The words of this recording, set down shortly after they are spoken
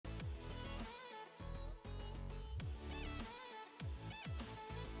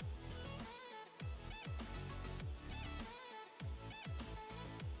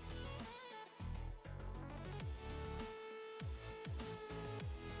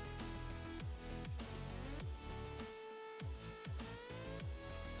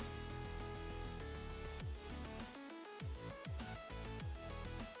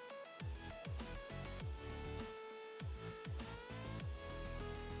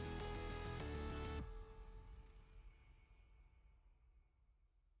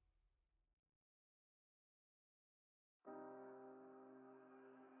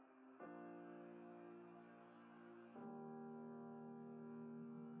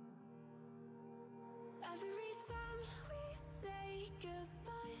time we say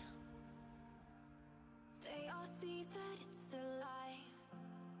goodbye, they all see that it's a lie.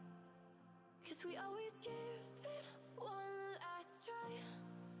 'Cause we always give it one last try.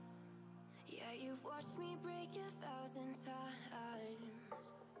 Yeah, you've watched me break 1,000 times.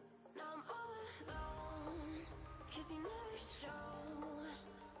 Now I'm all alone, 'cause you never show.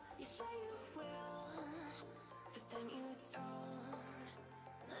 You say you will, but then you don't.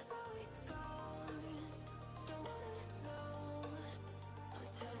 That's how it goes. Don't wanna know. I'm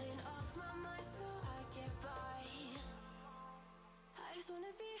turning off my mind so I get by. I just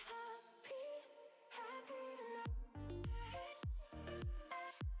wanna be happy, happy tonight.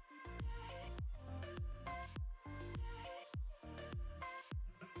 Happier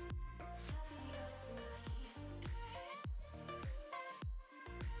tonight.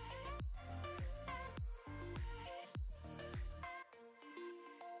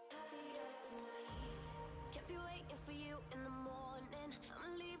 Happier tonight. Can't be waiting for you in the morning.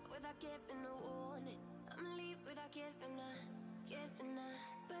 I'ma leave without giving a warning. I'ma leave without giving a.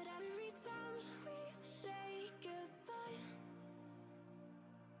 But every time we say goodbye,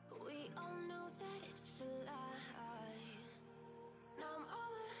 we all know that it's a lie. Now I'm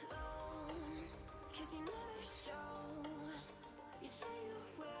all alone, 'cause you never show. You say you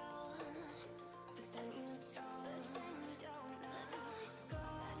will, but then you don't. That's how it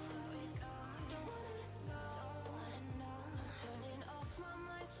goes. Don't wanna know. I'm turning off my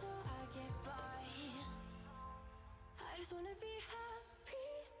mind so I get by. I just wanna be happy,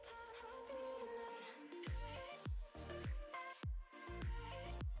 happy tonight.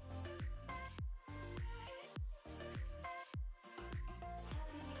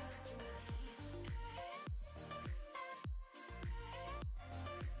 Happier tonight.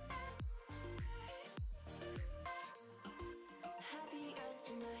 Happier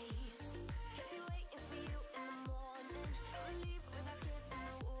tonight. Can't be waiting for you in the morning. I'ma leave without giving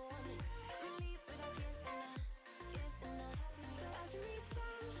a warning. I'ma leave without giving a. But every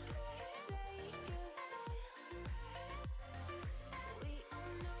time we say goodbye, we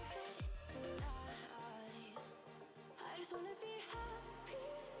all know that it's a lie. I just wanna be happy.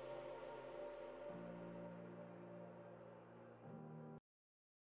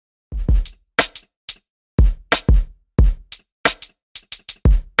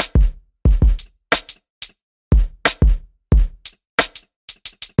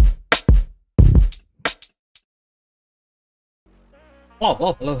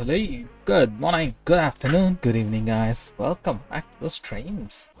 Hello. Good morning, good afternoon, good evening, guys. Welcome back to the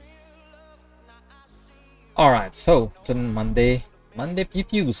streams. Alright, so it's Monday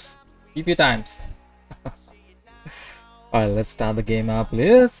PPUs. PPU times. Alright, let's start the game up.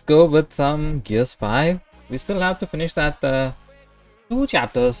 Let's go with some Gears 5. We still have to finish that 2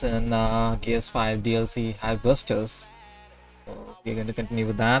 chapters in Gears 5 DLC Hivebusters. So we're going to continue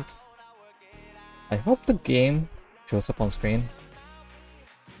with that. I hope the game shows up on screen.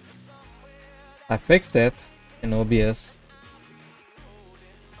 I fixed it in OBS,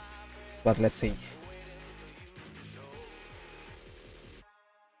 but let's see.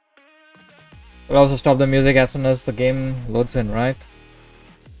 We'll also stop the music as soon as the game loads in, right?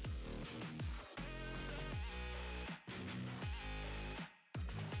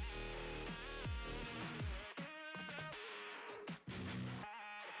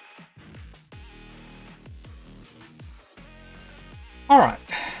 Alright,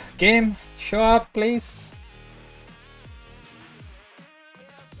 game, show up please.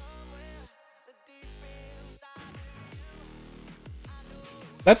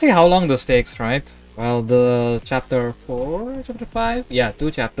 Let's see how long this takes, right? Well, the chapter 4, chapter 5? Yeah, 2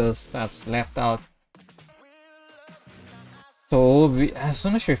 chapters that's left out. So, as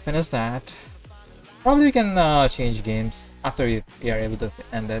soon as we finish that, probably we can change games after we are able to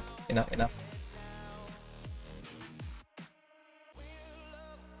end it, enough.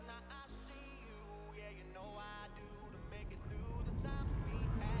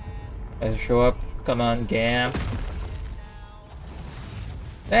 Let's show up. Come on, game.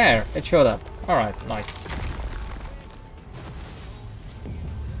 There, it showed up. Alright, nice.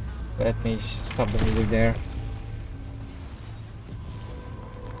 Let me stop the music there.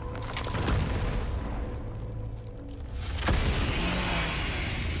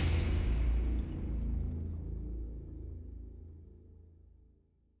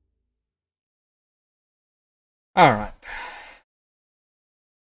 Alright.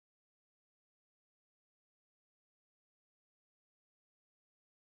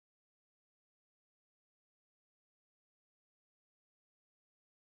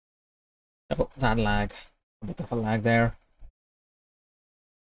 Oh, that lag. A bit of a lag there.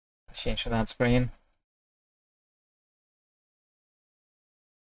 Let's change to that screen.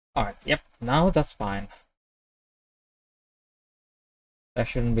 Alright, yep, now that's fine. There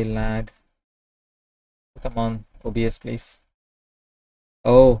shouldn't be lag. Come on, OBS please.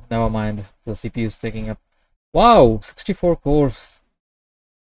 Oh, never mind. The CPU is taking up. Wow, 64 cores.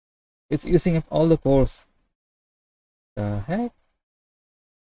 It's using up all the cores. The heck?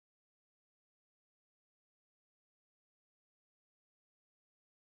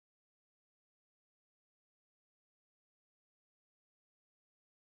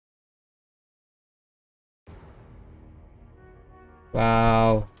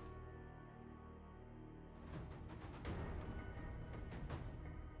 Wow.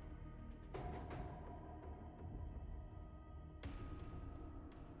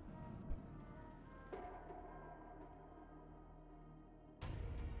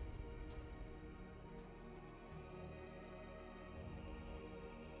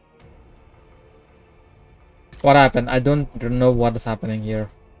 What happened? I don't know what is happening here.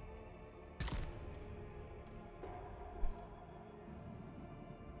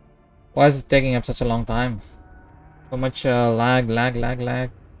 Why is it taking up such a long time? So much lag.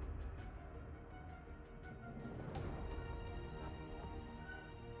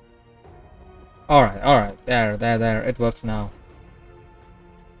 Alright. There. It works now.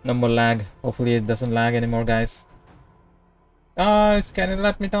 No more lag. Hopefully it doesn't lag anymore, guys. Guys, can you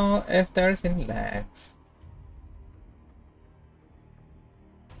let me know if there is any lags?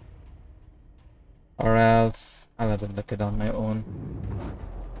 Or else I'll have to look it on my own.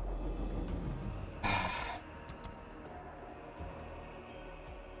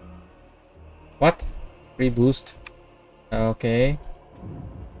 What? Free boost? Okay.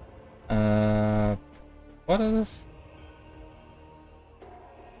 What is this?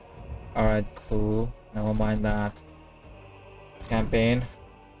 Alright, cool. Never mind that. Campaign.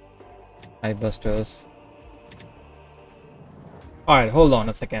 Hivebusters. Alright, hold on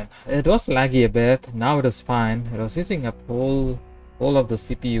a second. It was laggy a bit. Now it is fine. It was using up whole of the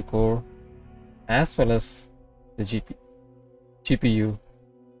CPU core as well as the GPU.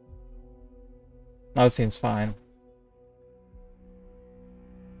 Now it seems fine.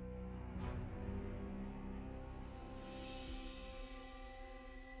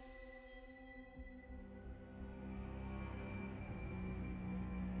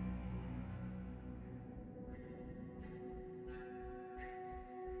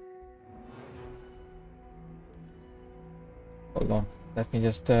 Hold on. Let me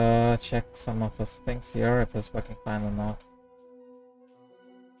just check some of those things here if it's working fine or not.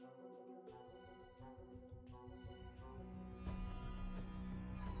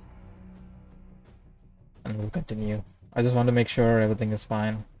 And we'll continue. I just want to make sure everything is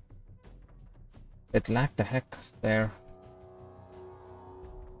fine. It lagged the heck there.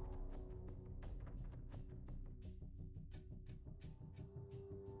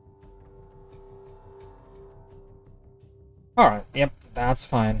 Alright, yep, that's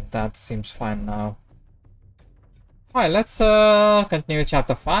fine. That seems fine now. Alright, let's continue with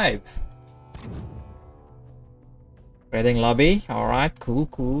chapter 5. Raiding lobby. Alright,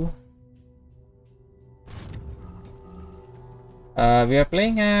 cool. We are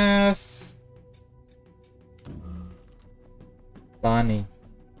playing as Lahni,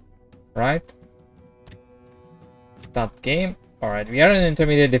 right? Start game. Alright, we are in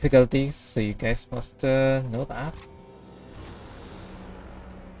intermediate difficulty, so you guys must know that.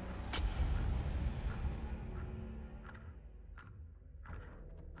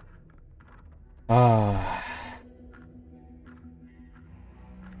 Ah.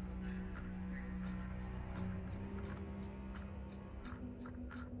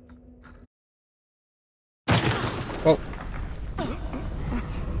 Oh.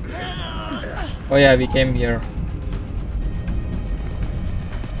 Oh yeah, we came here.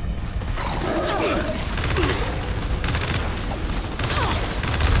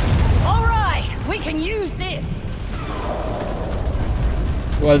 All right, we can use this.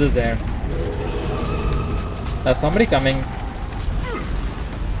 Who else is there? There's somebody coming,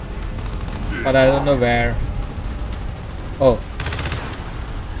 but I don't know where. Oh.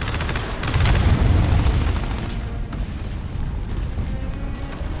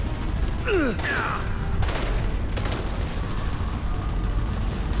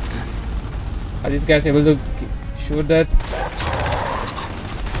 Are these guys able to shoot that?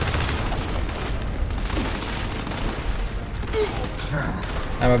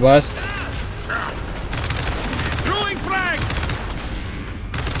 I'm a bust. Throwing frag.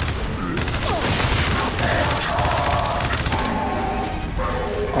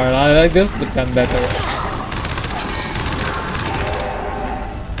 Alright, I like this, but done better.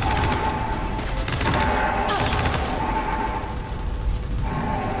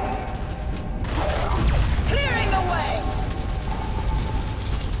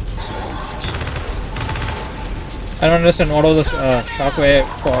 I don't understand what was the shockwave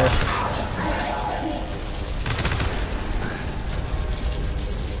for.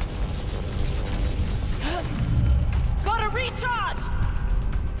 Gotta recharge!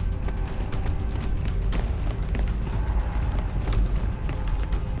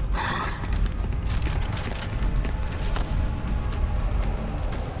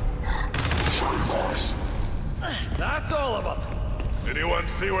 That's all of them. Anyone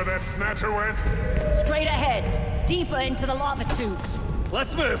see where that snatcher went? Straight ahead, deeper into the lava tubes.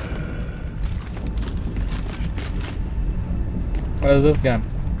 Let's move. What is this gun?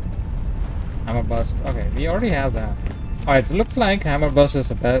 Hammer Burst. Okay, we already have that. Alright, so it looks like Hammer Burst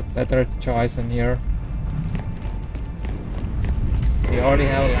is a better choice in here. We already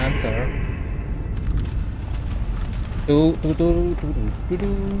have a Lancer.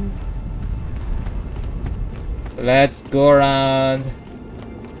 Let's go around.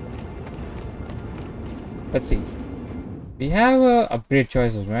 Let's see. We have upgrade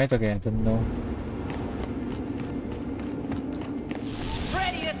choices, right? Okay, I didn't know.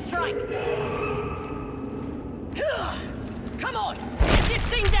 Ready to strike! Come on! Get this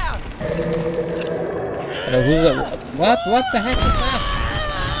thing down! Who's that? What the heck is that?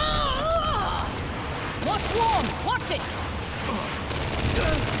 What's warm? Watch it!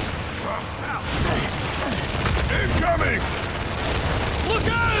 Incoming! Look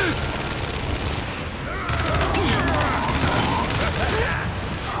out!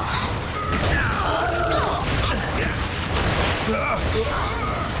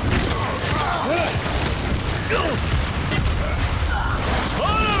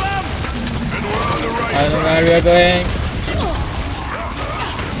 I don't know where we are going.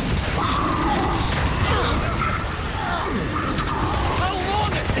 How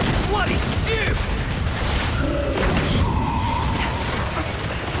long is this bloody ship?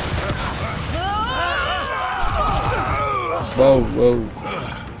 Whoa.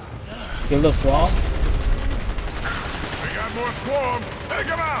 Kill the swarm. We got more swarm. Take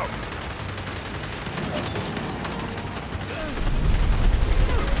him out.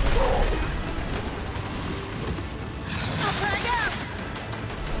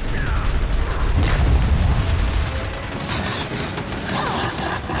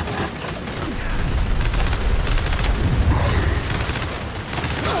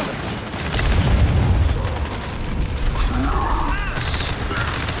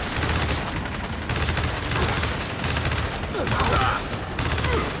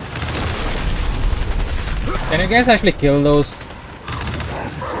 Can you guys actually kill those?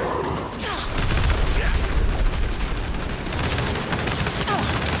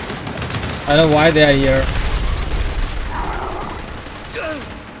 I don't know why they are here.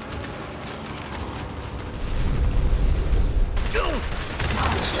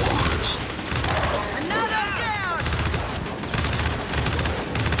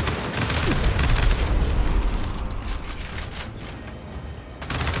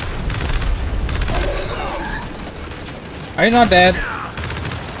 Are you not dead?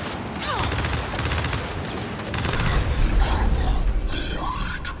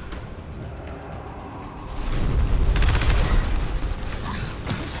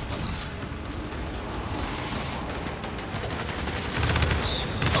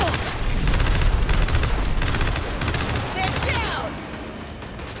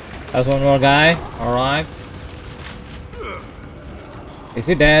 That's one more guy. Alright. Is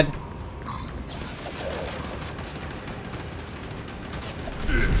he dead?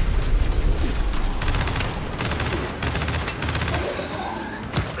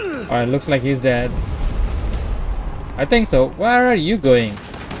 Alright, looks like he's dead. I think so. Where are you going?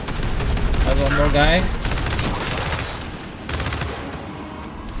 There's one more guy.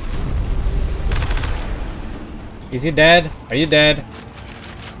 Is he dead? Are you dead?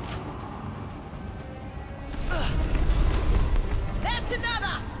 That's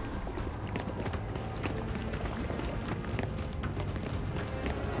another!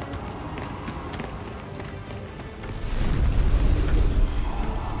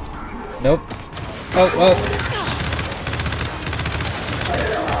 Nope. Oh.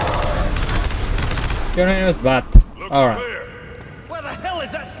 Your name is Bat. Alright. Clear. Where the hell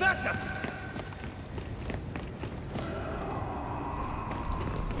is that snatcher?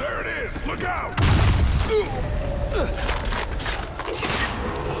 There it is. Look out.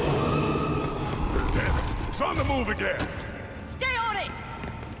 Damn it. It's on the move again. Stay on it!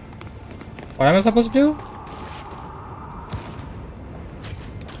 What am I supposed to do?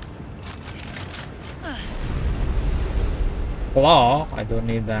 Claw? I don't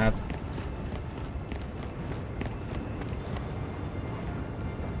need that.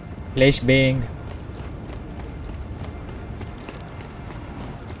 Flashbang.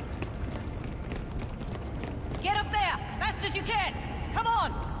 as you can. Come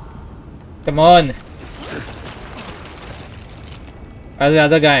on. Come on. Where's the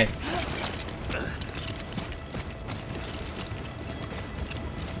other guy?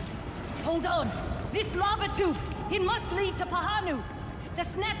 Hold on. This lava tube. It must lead to Pahanu. The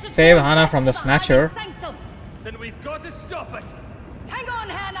Snatcher. Save Hannah from the Snatcher. Sanctum. Then we've got to stop it. Hang on,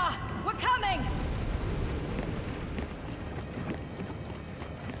 Hannah. We're coming.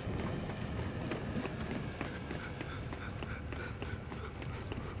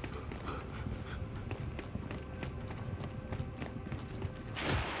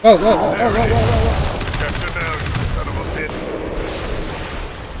 Whoa, whoa, whoa, whoa, whoa, whoa, whoa. Catch him now, you son of a bitch.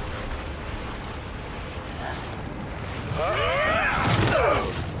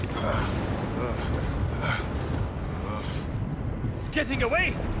 It's getting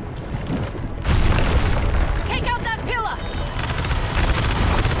away. Take out that pillar.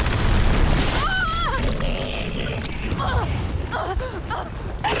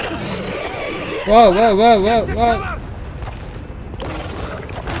 Whoa, whoa, whoa, whoa, whoa.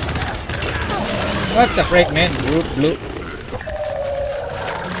 What the frick, man? Blue.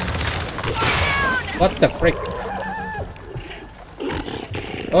 What the frick?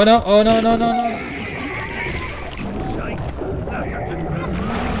 Oh no, oh no, no, no, no.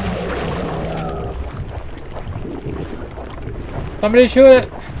 Somebody shoot it.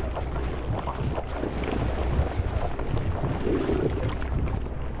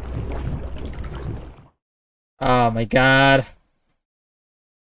 Oh my god.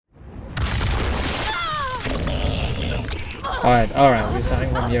 Alright, we're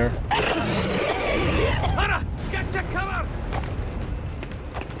starting from here. Hannah, get to cover.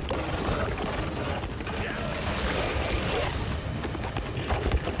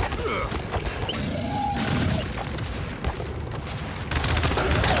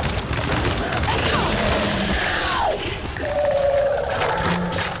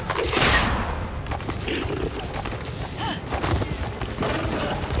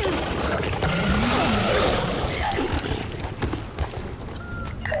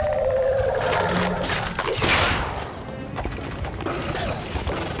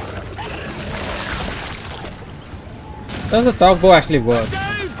 Does the dog bow actually work?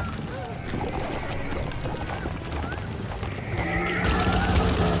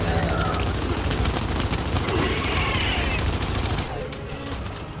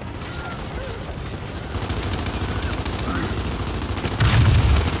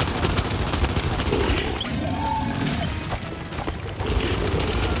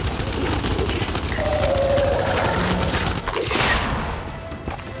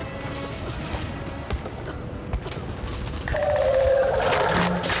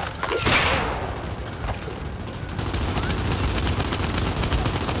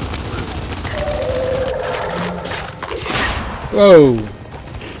 Whoa!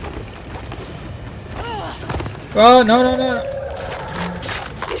 Oh no no no!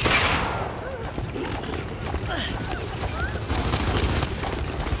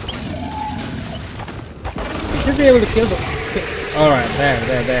 You should be able to kill the. All right,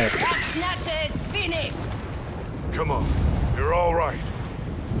 there. That Snatcher is finished. Come on, you're all right.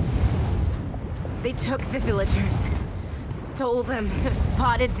 They took the villagers, stole them,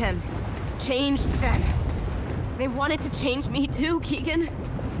 potted them, changed them. They wanted to change me too, Keegan.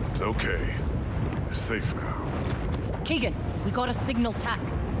 It's okay. You're safe now. Keegan, we got a signal tack.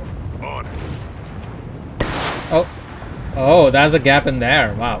 On it. Oh, there's a gap in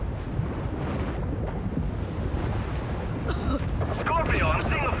there. Wow. Scorpio, I'm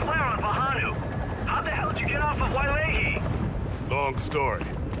seeing a flare on Pahanu. How the hell did you get off of Lahni? Long story.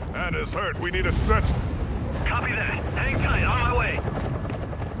 Anna's hurt. We need a stretcher. Copy that. Hang tight, on my way.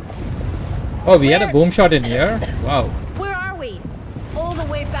 Oh, we had a boom shot in here. Wow. Where are we? All the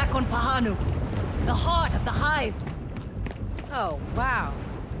way back on Pahanu. The heart of the hive. Oh, wow.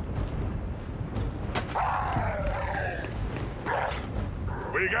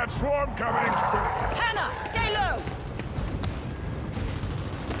 We got swarm coming. Hannah, stay low.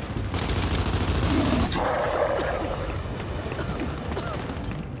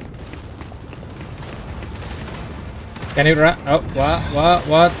 Can you run? Oh,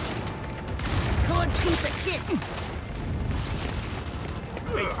 what? Good piece of kit.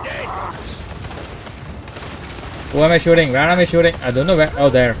 He's dead. Who am I shooting? Where am I shooting? I don't know where. Oh,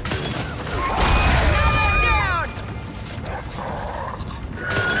 there.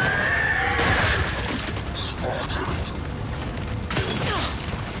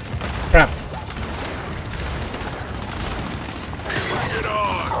 Crap. Get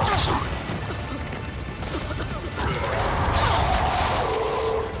on.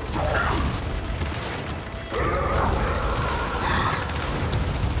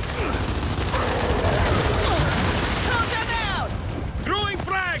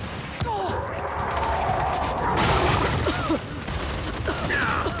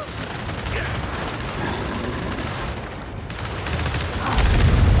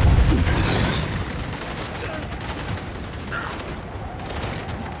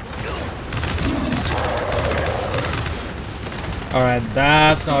 Alright,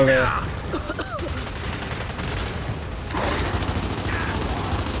 that's not real.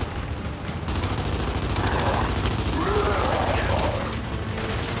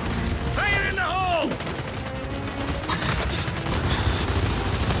 Fire in the hole!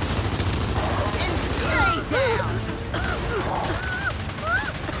 Stay down!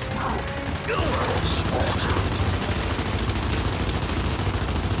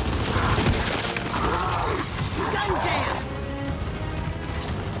 Gun jam!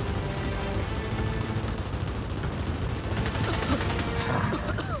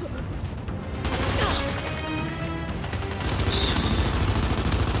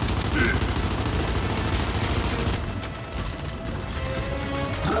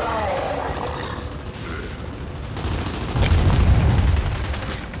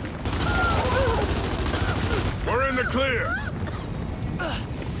 We're in the clear.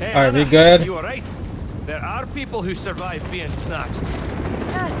 Hey, Alright, we Anna, good? You alright? There are people who survive being snatched.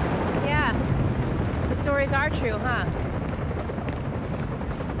 Yeah. The stories are true, huh?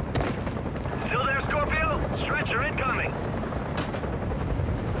 Still there, Scorpio? Stretcher incoming.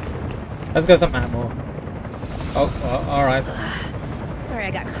 Let's get some ammo. Oh, alright. Sorry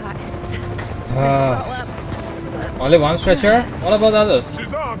I got caught. Messed us all up. Only one stretcher? What about the others?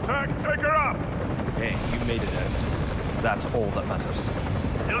 She's on, Tack. Take her up. Hey, you made it out. That's all that matters.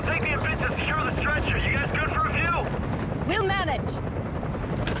 It'll take me a bit to secure the stretcher. You guys good for a few? We'll manage.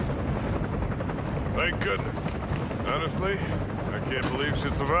 Thank goodness. Honestly, I can't believe she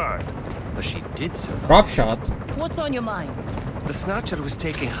survived. But she did survive. Drop shot. What's on your mind? The Snatcher was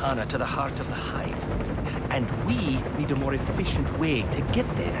taking Hannah to the heart of the hive. And we need a more efficient way to get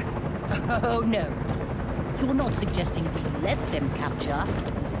there. Oh, no. You're not suggesting we let them capture?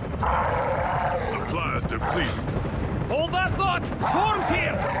 Supplies depleted. Hold that thought! Swarm's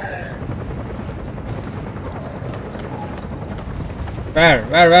here! Where?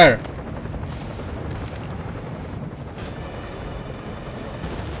 Fire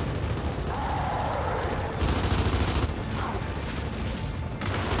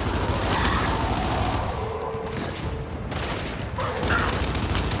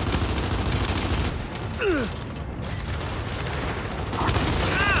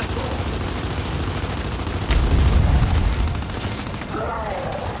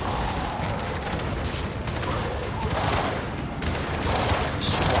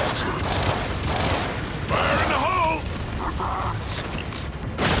in the hole.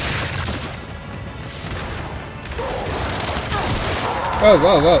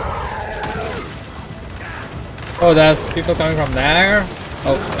 Whoa. Oh, there's people coming from there.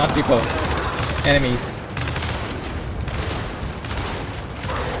 Oh, not people. Enemies.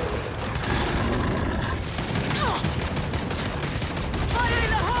 Fire in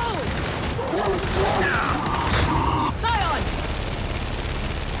the hole! Scion!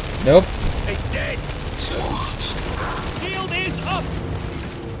 Nope. It's dead! Shield is up!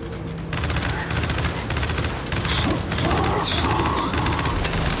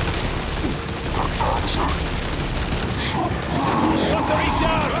 Want to reach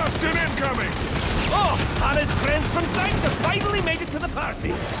out! Bastion incoming. Oh, and his friends from Sancta finally made it to the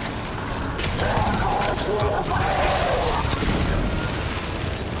party.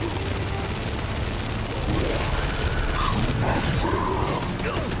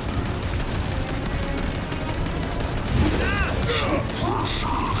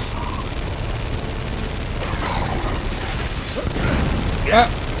 Ah,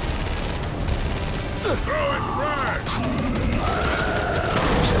 Throwing frag.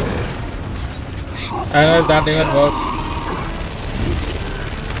 I don't know if that even works.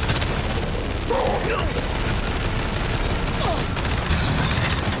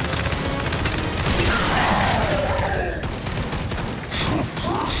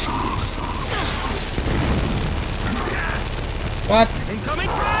 What? Incoming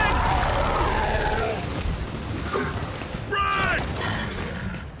frag! Frag.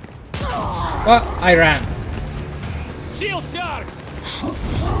 What? I ran. Shield charged!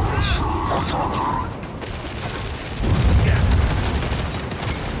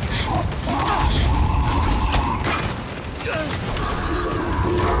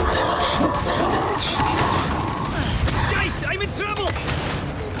 Shite! I'm in trouble!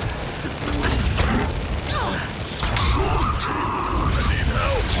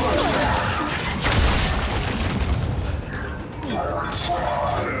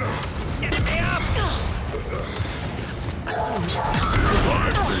 Get me up!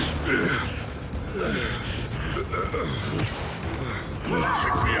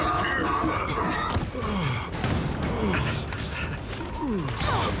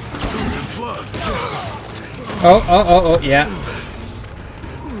 Oh, yeah.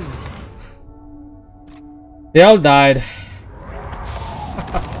 They all died.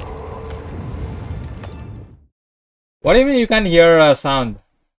 What do you mean you can't hear a sound?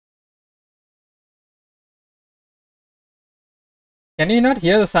 Can you not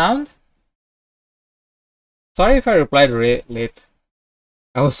hear the sound? Sorry if I replied late.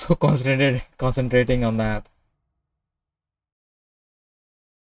 I was so concentrating on that.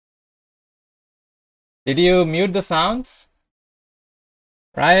 Did you mute the sounds?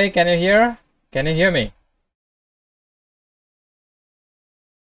 Right, can you hear? Can you hear me?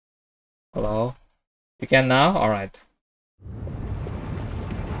 Hello? You can now? Alright.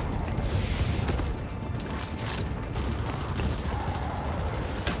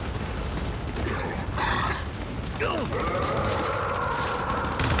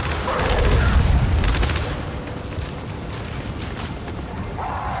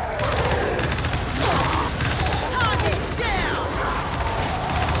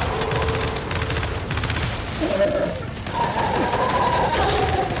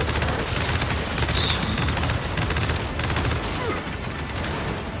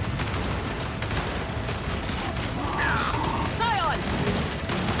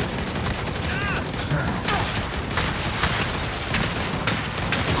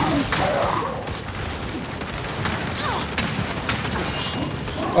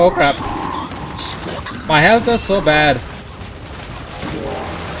 Oh crap. My health is so bad.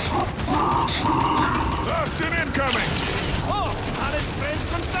 Bastion incoming! Oh, Hannah's friends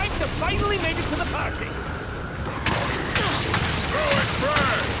from Sanctum finally made it to the party. Throwing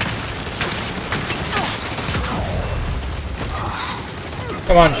frag!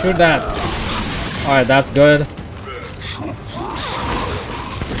 Come on, shoot that. Alright, that's good.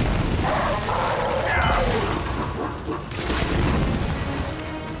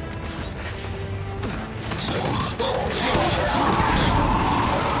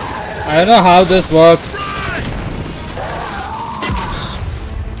 I don't know how this works.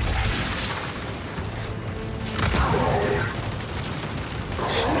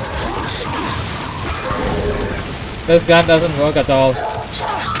 This gun doesn't work at all.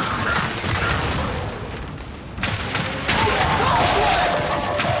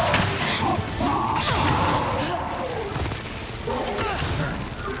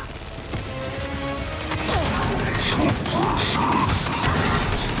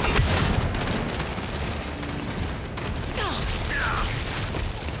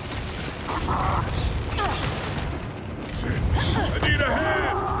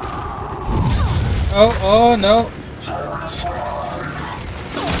 Oh no.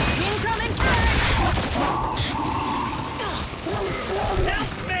 Incoming! Help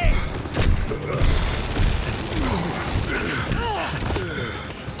me!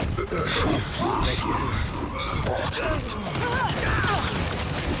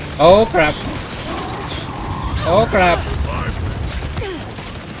 Oh crap. Oh crap.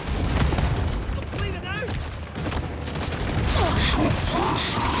 Bleeding out!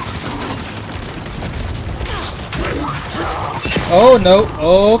 Oh no.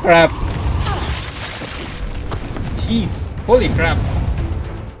 Oh crap. Jeez. Holy crap.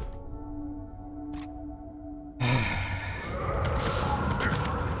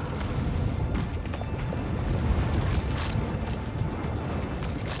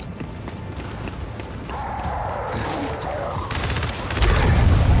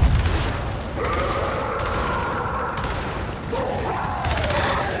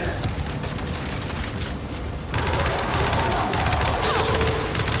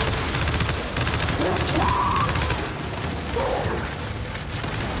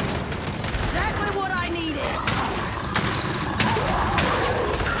 Exactly what I needed!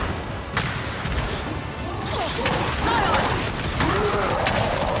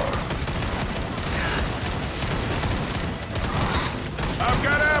 I've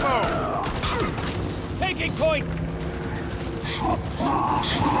got ammo! Taking point!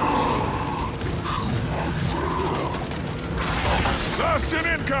 Bastion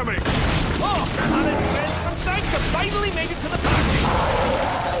incoming! Oh, Hannah's friends from Sanctum finally made it to the party.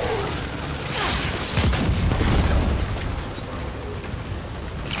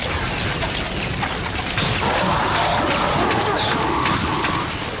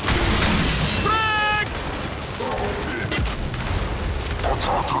 Frag!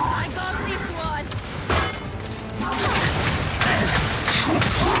 I got this one!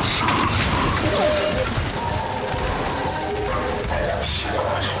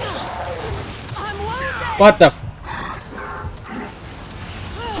 I'm wounded! What the f-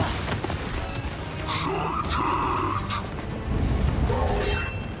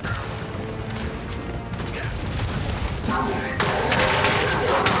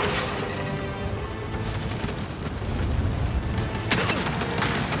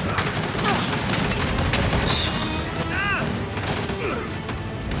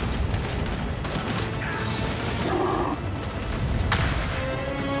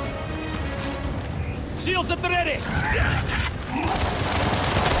 Shields at the ready!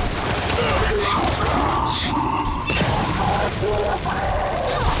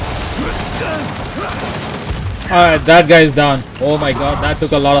 Alright, that guy's down. Oh my god, that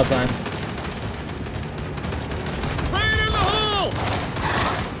took a lot of time. Fire in the hole!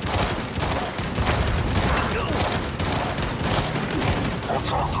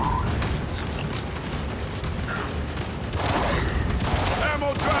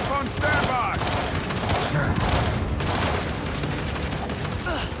 Ammo drop on standby!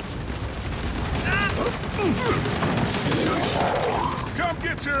 Come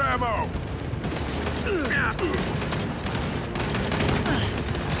get your ammo!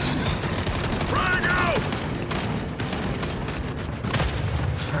 Frag out!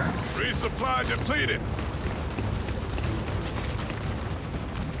 Resupply depleted.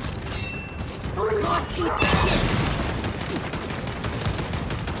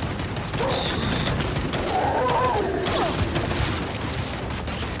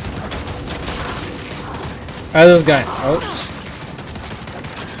 Where's this guy? Oh.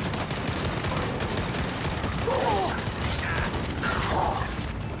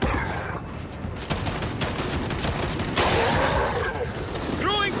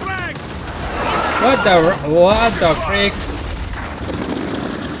 Throwing frag! What the freak?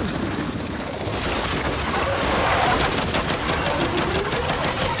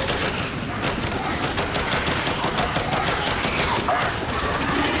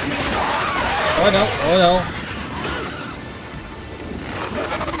 Oh no, oh no.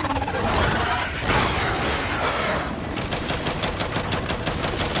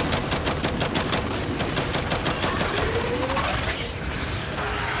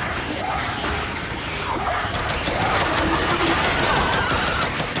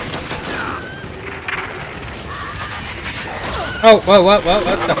 Oh, what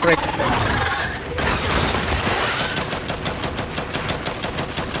the frick?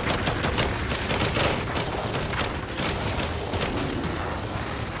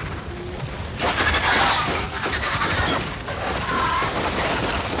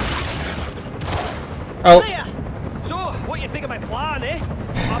 Oh. There! So, what you think of my plan, eh?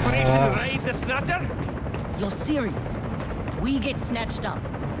 Operation Raid the Snatcher? You're serious? We get snatched up.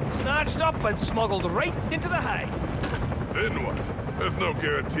 Snatched up and smuggled right into the hive. Then what? There's no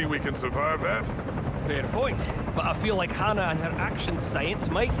guarantee we can survive that. Fair point, but I feel like Hannah and her action science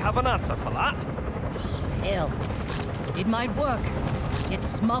might have an answer for that. Hell, it might work. Get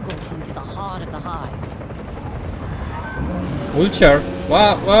smuggled into the heart of the hive. Vulture?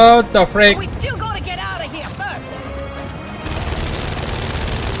 What the frick? We still gotta get out of here first.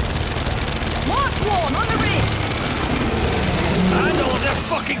 More swarm on the ridge. And all their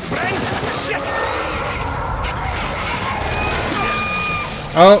fucking friends! Shit!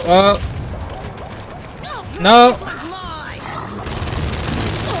 Oh. No. This one's mine.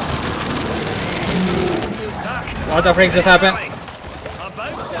 What the frick just happened?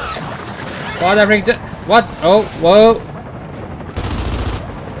 About time. What the frick just... What? Oh, whoa.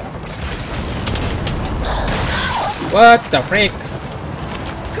 What the frick?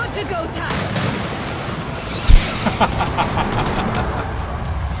 Good to go time.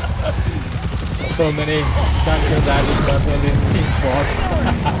 So many champions that is done in these spots.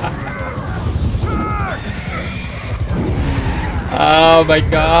 Oh my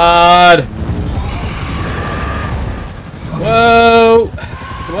god! Whoa!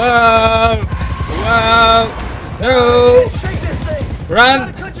 No!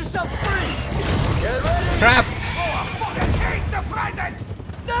 Run! Crap!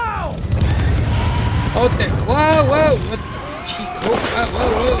 Oh, there. Whoa! What? Jeez! Whoa!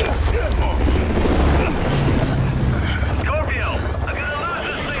 Scorpio, I gotta lose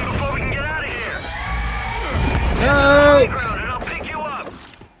this thing before we can get out of here. No! Ground and I'll pick you up.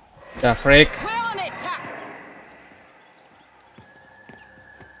 The frick! We're on it, Tack.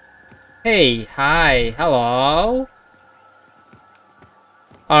 Hey, hi, hello.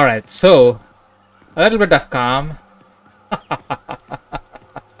 Alright, so a little bit of calm.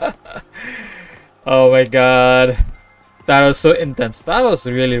 Oh my god. That was so intense. That was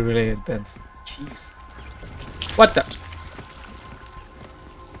really intense. Jeez. What the?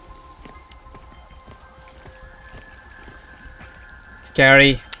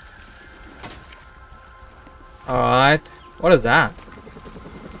 Scary. Alright. What is that?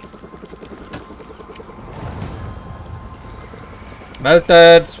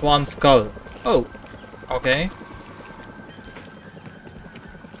 Melted swan skull. Oh, okay.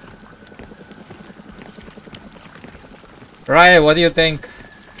 Ryan, what do you think?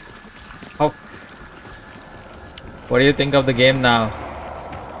 What do you think of the game now?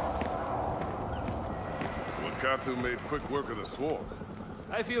 Yatu made quick work of the swarm.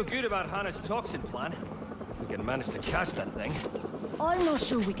 I feel good about Hana's toxin plan. If we can manage to catch that thing. I'm not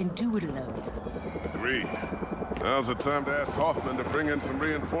sure we can do it alone. Agreed. Now's the time to ask Hoffman to bring in some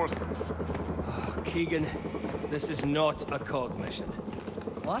reinforcements. Keegan, this is not a cog mission.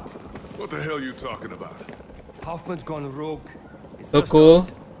 What? What the hell are you talking about? Hoffman's gone rogue. It's So just cool.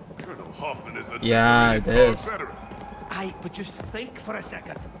 us. Colonel Hoffman is a Yeah, it decorated is. veteran. Aye, but just think for a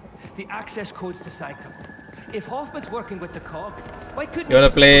second. The access codes to Sanctum. If Hoffman's working with the cog, why couldn't You wanna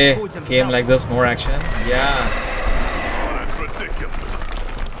just play use codes a game himself? like this, more action? Yeah. Oh, that's ridiculous.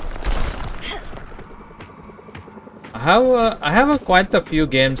 I have quite a few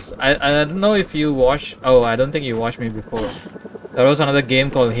games. I don't know if you watch. Oh, I don't think you watched me before. There was another game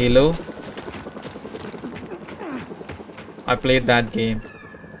called Halo. I played that game.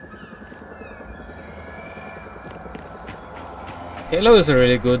 Halo is a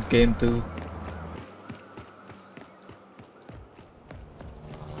really good game too.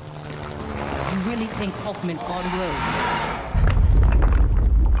 You really think Hoffman's gone rogue?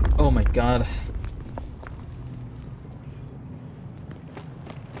 Oh my god.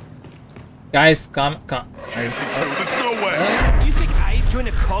 Guys, come. There's no way. You think I'd join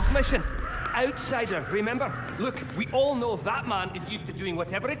a cog mission? Outsider, remember? Look, we all know that man is used to doing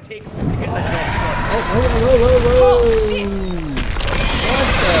whatever it takes to get the job done. Oh, shit! What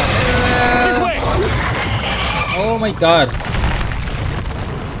the hell? This way! Oh my god.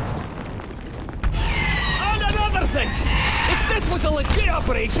 And another thing! If this was a legit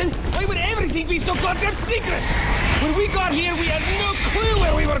operation, why would everything be so goddamn secret? When we got here, we had no clue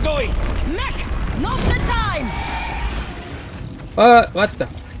where we were going! Mac, not the time! What the?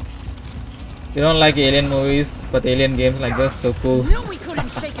 You don't like alien movies, but alien games like this, so cool. Knew we couldn't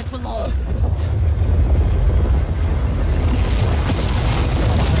shake it for long.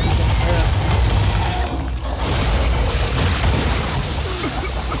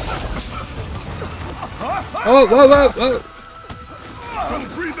 Oh, whoa.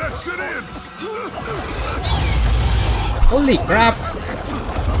 Don't breathe that shit in. Holy crap.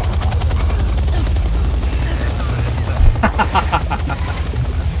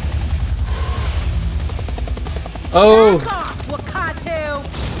 Oh. Back off, Wakatu!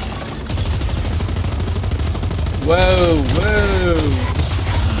 Whoa.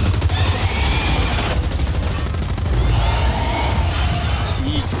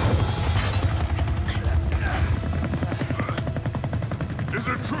 Jeez. Is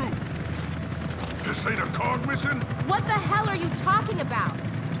it true? This ain't a cog mission? What the hell are you talking about?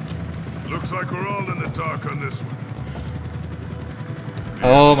 Looks like we're all in the dark on this one.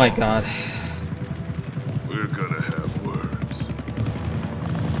 Oh my god. We're gonna have words.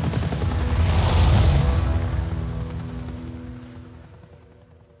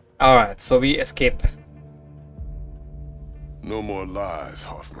 Alright, so we escape. No more lies,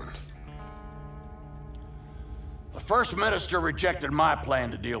 Hoffman. The First Minister rejected my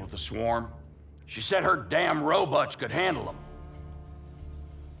plan to deal with the swarm. She said her damn robots could handle them.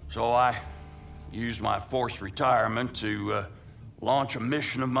 So I used my forced retirement to launch a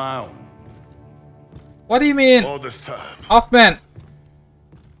mission of my own. What do you mean? All this time, Hoffman!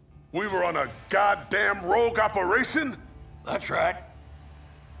 we were on a goddamn rogue operation? That's right.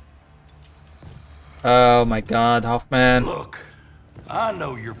 Oh my god, Hoffman. Look, I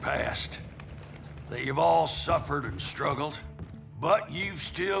know your past. That you've all suffered and struggled. But you've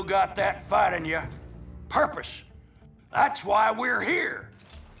still got that fight in you. Purpose. That's why we're here.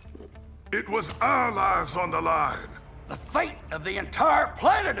 It was our lives on the line. The fate of the entire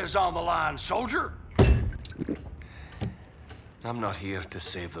planet is on the line, soldier. I'm not here to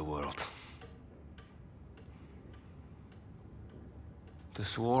save the world. The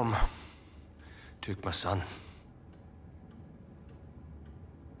swarm took my son.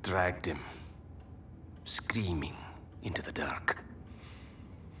 Dragged him, screaming, into the dark.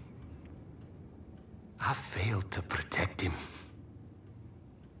 I failed to protect him.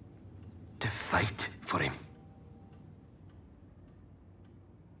 To fight for him.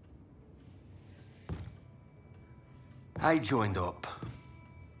 I joined up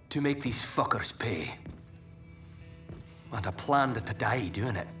to make these fuckers pay. And I planned to die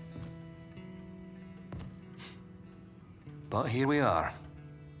doing it. But here we are.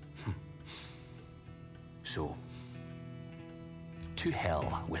 So, to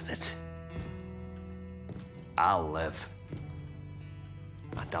hell with it. I'll live.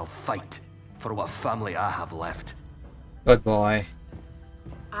 And I'll fight for what family I have left. Good boy.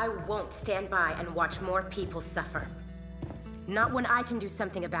 I won't stand by and watch more people suffer. Not when I can do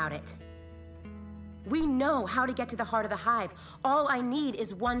something about it. We know how to get to the heart of the hive. All I need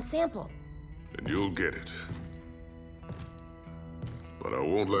is one sample. And you'll get it. But I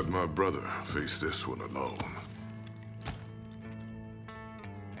won't let my brother face this one alone.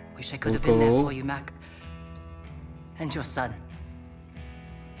 Wish I could have been there for you, Mac. And your son.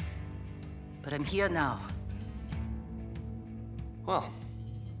 But I'm here now. Well,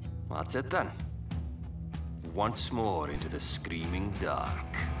 that's it then. Once more into the screaming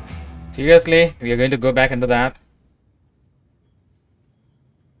dark. Seriously? We are going to go back into that?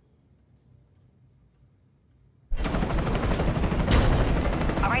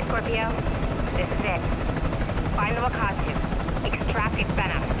 Alright, Scorpio. This is it. Find the Wakatu. Extract its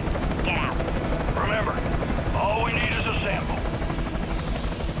venom. Get out. Remember, all we need is a sample.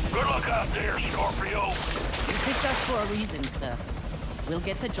 Good luck out there, Scorpio. You picked us for a reason, sir. We'll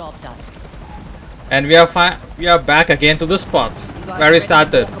get the job done. And we are back again to the spot where we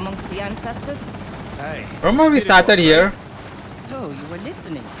started. Amongst the ancestors? Aye. Remember we started here? So you were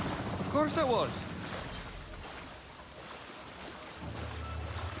listening. Of course I was.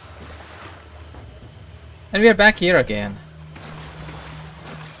 And we are back here again.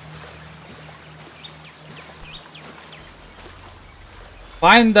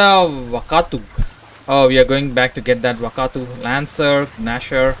 Find the Wakatu. Oh, we are going back to get that Wakatu. Lancer,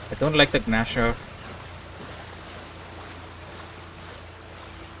 Gnasher. I don't like the Gnasher.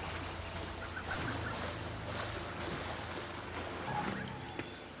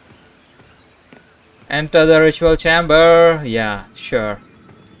 Enter the ritual chamber. Yeah, sure.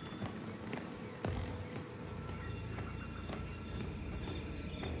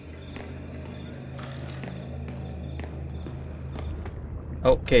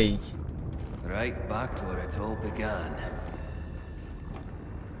 Okay. Right back to where it all began.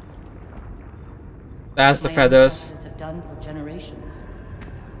 That's the My feathers. ancestors have done for generations.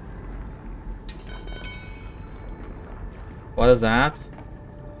 What is that?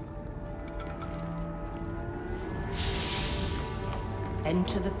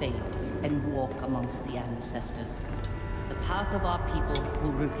 Enter the Fade and walk amongst the ancestors. The path of our people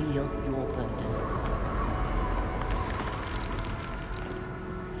will reveal your burden.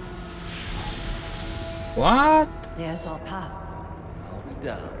 What? There's our path. I'll be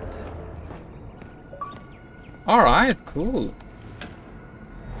damned. Alright, cool.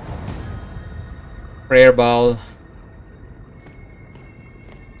 Prayer ball.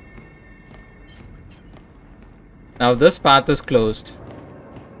 Now this path is closed.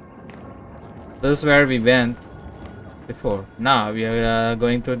 This is where we went before. Now we are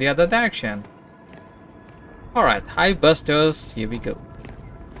going to the other direction. Alright, Hivebusters, here we go.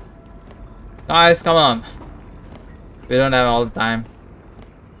 Guys, come on. We don't have all the time.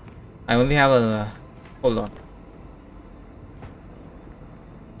 I only have a... hold on.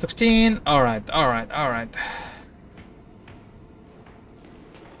 16. Alright, alright, alright.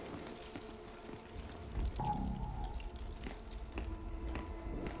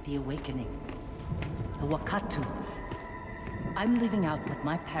 The awakening. The Wakatu. I'm living out what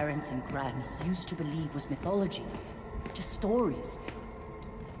my parents and Gran used to believe was mythology. Just stories.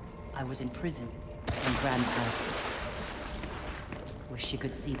 I was in prison when Gran passed. Wish she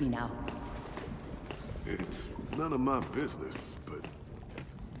could see me now. It's none of my business, but...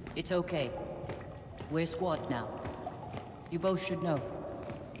 It's okay. We're squad now. You both should know.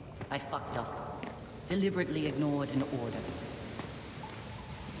 I fucked up. Deliberately ignored an order.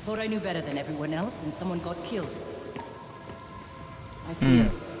 Thought I knew better than everyone else, and someone got killed. I see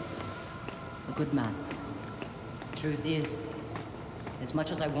her. A good man. Truth is, as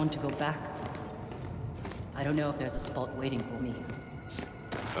much as I want to go back, I don't know if there's a spot waiting for me.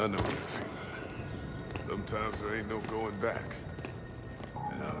 I know that feeling. Sometimes there ain't no going back.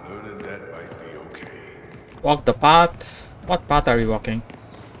 And I'm learning that might be okay. Walk the path. What path are we walking?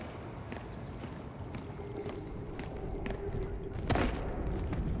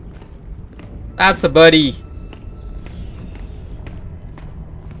 That's a buddy.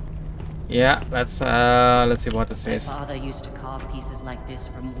 Yeah, let's see what it My says. father used to carve pieces like this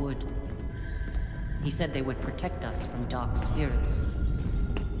from wood. He said they would protect us from dark spirits.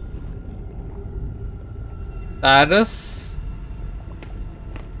 That is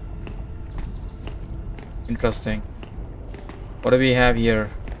interesting. What do we have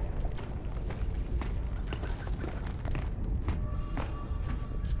here?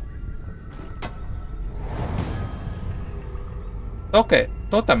 Okay,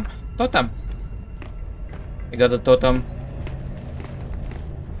 totem, totem. We got the totem.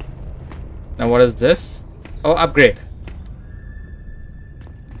 Now what is this? Oh, upgrade.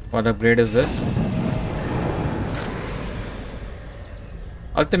 What upgrade is this?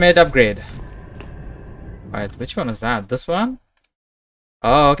 Ultimate upgrade. Alright, which one is that? This one?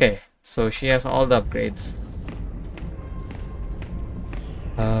 Oh, okay. So she has all the upgrades.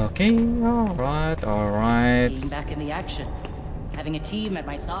 Okay, alright. Being back in the action, having a team at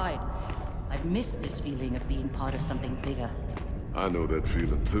my side. I've missed this feeling of being part of something bigger. I know that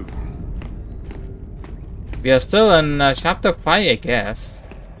feeling too. We are still in chapter 5, I guess.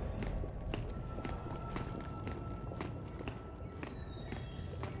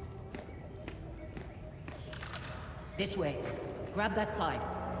 This way. Grab that side.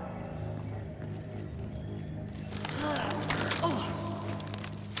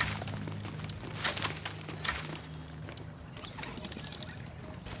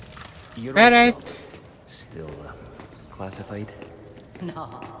 You're Alright. Still classified?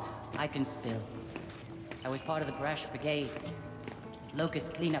 No, I can spill. I was part of the Brash Brigade.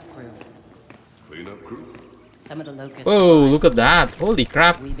 Locust cleanup crew. Cleanup crew? Some of the locusts... Whoa, look at that. Holy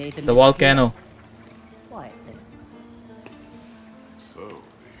crap. We made them The volcano. quietly. So,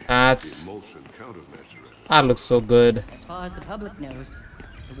 That's... emulsion countermeasure. That looks so good. As far as the public knows,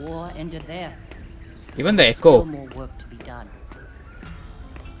 the war ended there. Even the Still echo. more work to be done.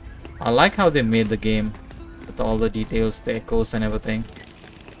 I like how they made the game. With all the details, the echoes and everything.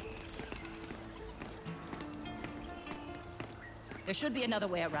 There should be another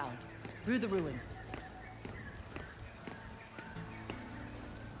way around. Through the ruins.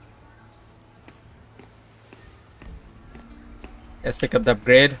 Let's pick up the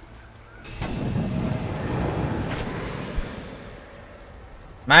upgrade.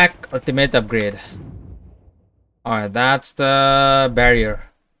 Mac ultimate upgrade. Alright, that's the barrier.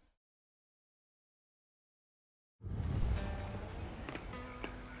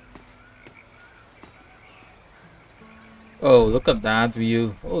 Oh, look at that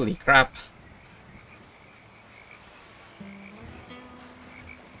view. Holy crap.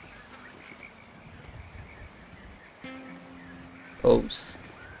 Oops.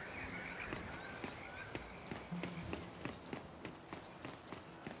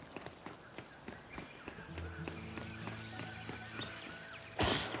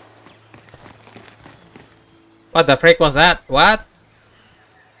 What the frick was that? What?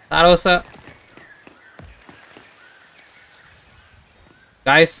 That was a...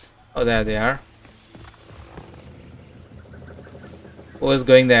 Guys? Oh, there they are. Who is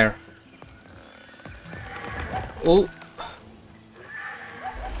going there? Oh.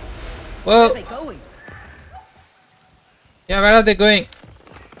 Where Whoa. are they going? Yeah, where are they going?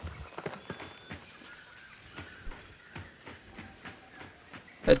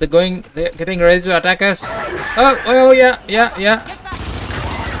 They're going. They're getting ready to attack us. Oh, yeah.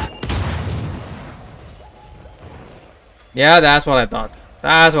 Yeah, that's what I thought.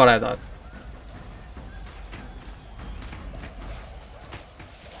 That's what I thought.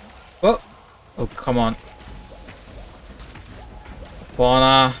 Oh, oh, come on.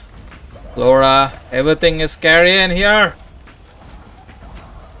 Fauna, flora, everything is scary in here.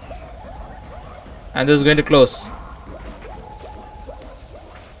 And this is going to close.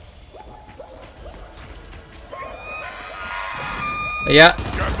 Yeah.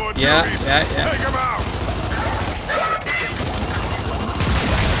 Take him out.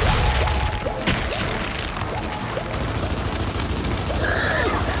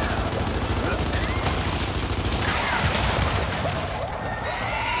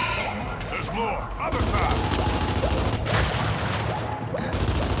 There's more. Other side.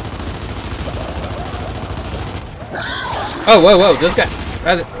 Oh, whoa, this guy.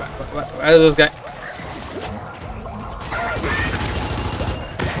 Where is this guy?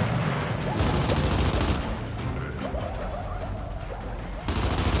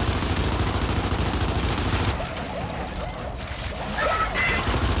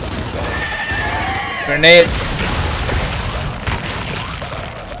 Grenade.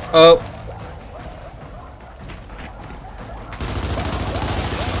 Oh.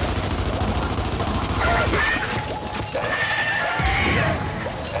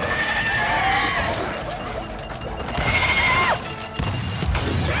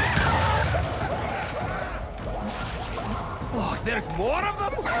 Oh, there's more of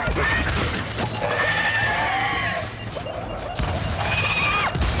them?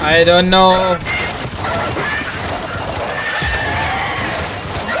 I don't know.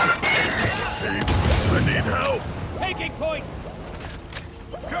 I need help. Taking point.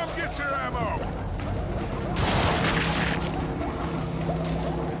 Come get your ammo.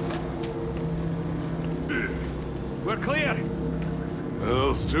 We're clear.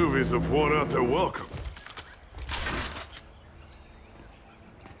 Those Juvies have worn out their welcome.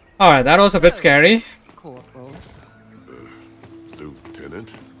 Alright, that was a bit scary. Corporal.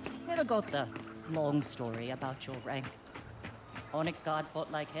 Lieutenant? Never got the long story about your rank. Onyx Guard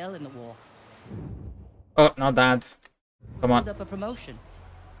fought like hell in the war. Oh, not that. Come on. Pulled up a promotion.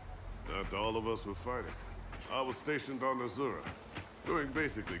 Not all of us were fighting. I was stationed on Azura, doing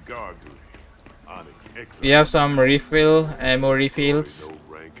basically guard duty. Onyx, We have some refill, ammo refills. No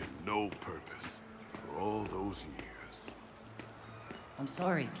rank and no purpose for all those years. I'm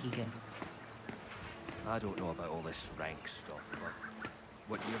sorry, Keegan. I don't know about all this rank stuff, but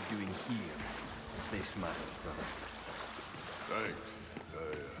what you're doing here, this matters, brother. Thanks. I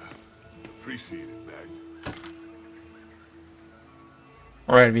appreciate it, Mac.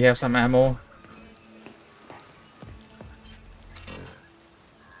 Alright, we have some ammo.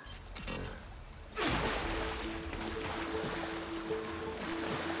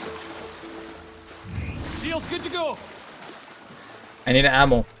 Shield's good to go. I need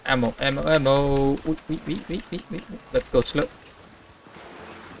ammo. Ammo. Wait. Let's go slow.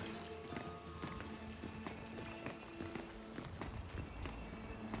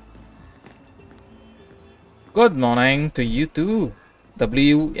 Good morning to you too,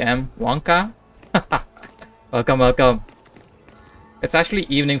 WM Wonka. Welcome. It's actually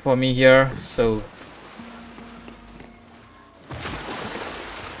evening for me here, so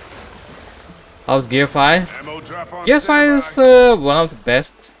how's Gear 5? Gear 5 is one of the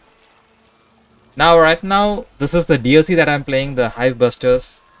best. Right now, this is the DLC that I'm playing, the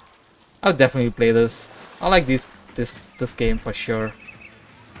Hivebusters. I'll definitely play this. I like this game for sure.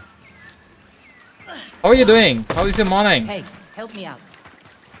 How are you doing? How is your morning? Hey, help me out.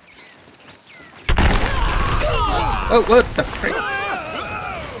 Oh, what the frick?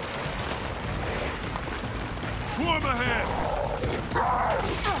 Swarm ahead!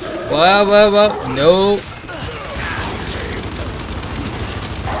 Whoa, no.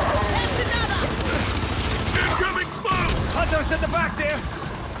 Incoming smoke! Hunter's at the back there.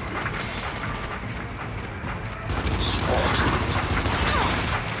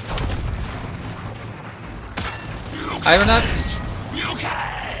 I will not. You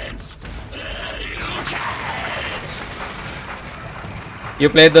can't. You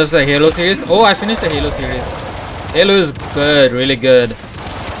played this Halo series? Oh, I finished the Halo series. Halo is good, really good.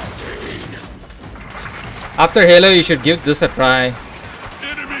 After Halo, you should give this a try.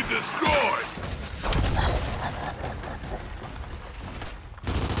 Enemy destroyed!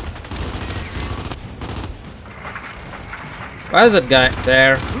 Why is that guy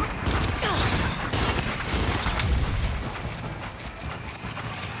there?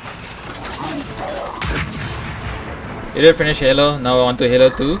 You did finish Halo, now on to Halo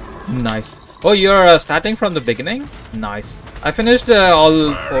 2. Nice. Oh, you're starting from the beginning? Nice. I finished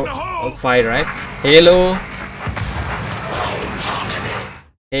all 5, right? Halo,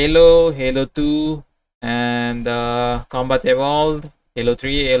 Halo 2, and Combat Evolved, Halo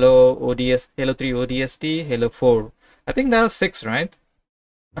 3, Halo 3 ODST, Halo 4. I think that was 6, right?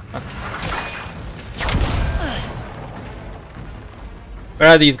 Where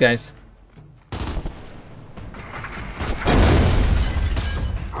are these guys?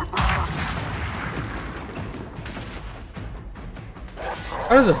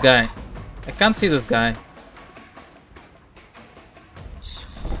 Where is this guy? I can't see this guy.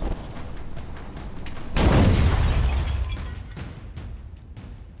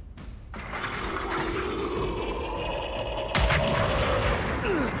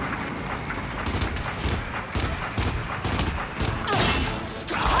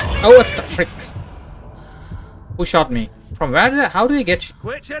 Oh, what the frick? Who shot me? From where did I, how did he get?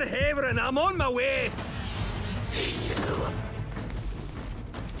 Quit your havering, I'm on my way.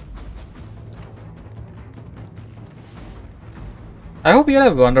 I hope you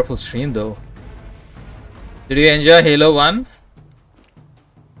had a wonderful stream though. Did you enjoy Halo 1?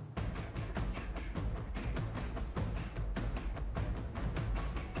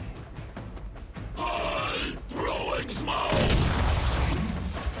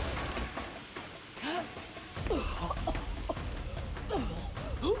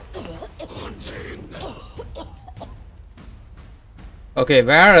 Okay,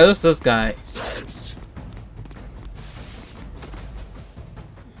 where is this guy?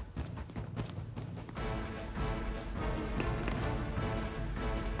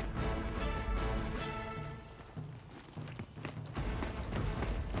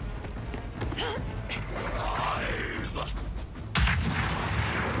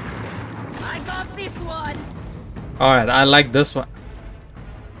 I got this one. Alright, I like this one.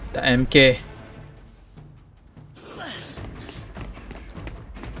 The MK.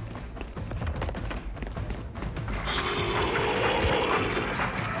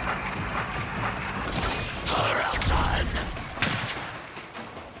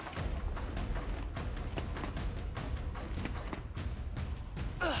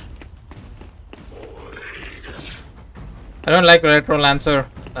 I don't like Retro Lancer.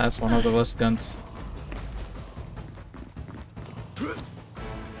 That's one of the worst guns.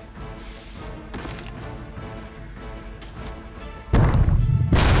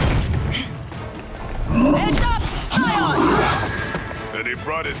 Heads up! Scion! And he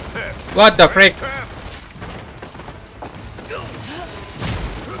brought his pets. What the frick?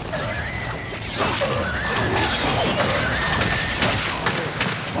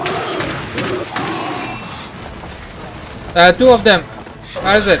 Two of them.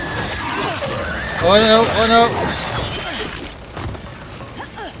 Where is it? Oh no, oh no.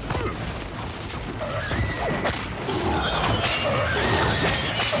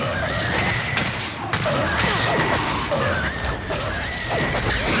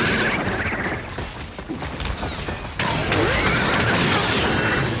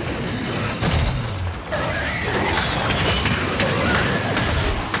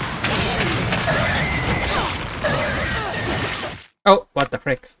 Oh, what the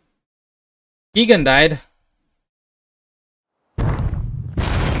frick? Keegan died.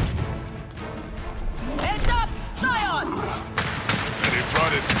 Heads up! Scion! And he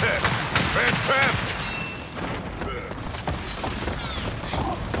brought his pet. Fantastic!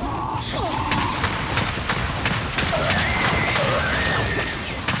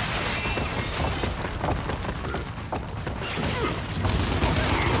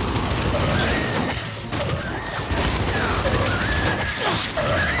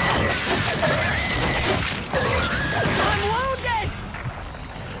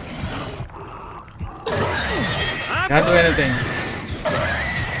 Can't do anything.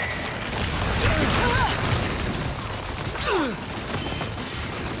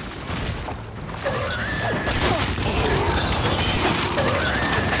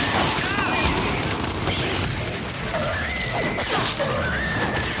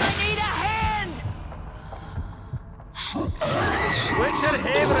 I need a hand! Witcher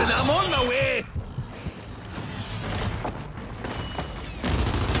Haverin, I'm on my way!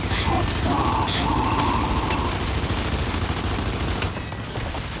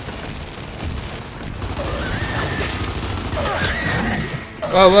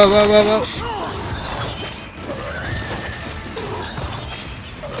 Whoa, whoa, whoa, whoa, whoa.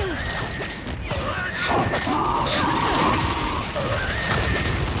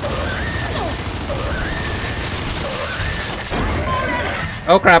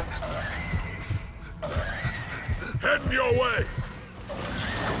 Oh crap. Heading your way.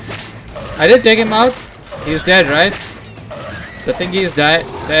 I did take him out. He's dead, right? The thing he's dead.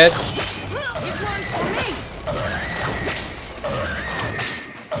 This one's for me.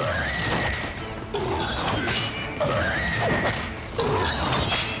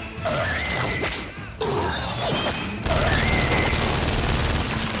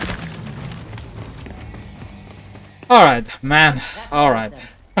 Alright, man. Alright.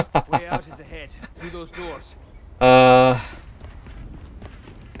 Way out is ahead, through those doors.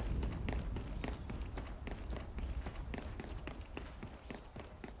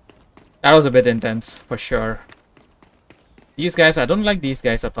 That was a bit intense, for sure. These guys, I don't like these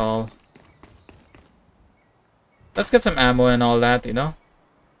guys at all. Let's get some ammo and all that, you know?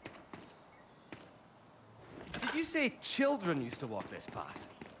 Did you say children used to walk this path?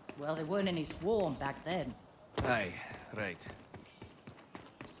 Well, there weren't any swarm back then. Aye, right.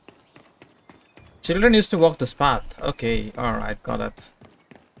 Children used to walk this path. Okay, alright, got it.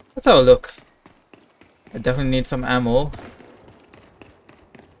 Let's have a look. I definitely need some ammo.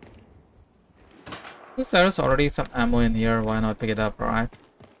 Since there's already some ammo in here, why not pick it up, right?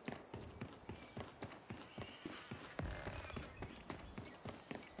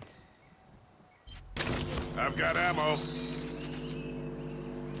 I've got ammo.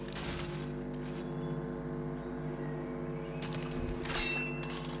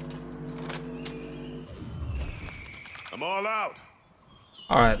 I'm all out.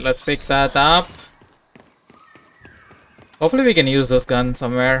 Alright, let's pick that up. Hopefully we can use this gun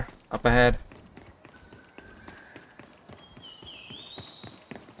somewhere up ahead.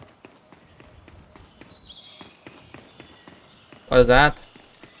 What is that?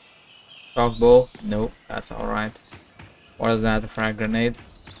 Shock bow? Nope, that's alright. What is that? A frag grenade?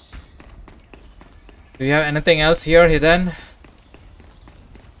 Do you have anything else here hidden?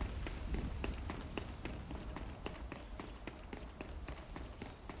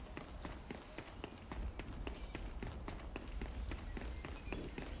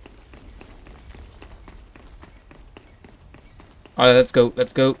 Alright, let's go,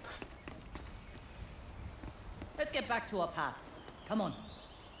 let's go. Let's get back to our path. Come on.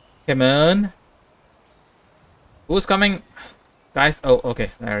 Come on. Who's coming? Guys, oh,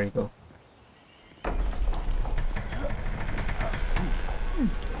 okay, there you go.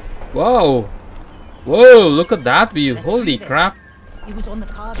 Whoa! Whoa! Look at that view! That Holy tree there. crap! It was on the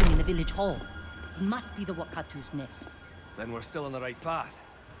carving in the village hall. It must be the Wakatu's nest. Then we're still on the right path.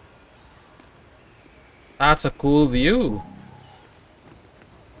 That's a cool view.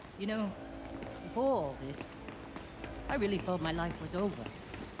 You know, before all this, I really thought my life was over.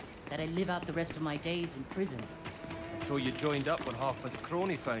 That I'd live out the rest of my days in prison. So you joined up when Hoffman's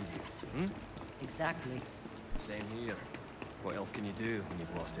crony found you, hmm? Exactly. Same here. What else can you do when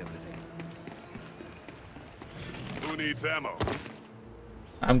you've lost everything? Who needs ammo?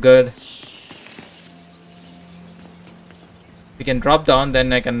 I'm good. We can drop down,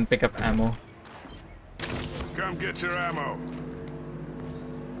 then I can pick up ammo. Come get your ammo.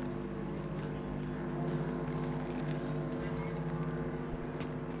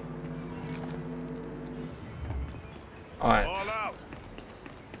 Alright. All out.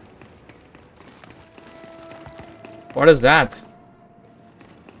 What is that?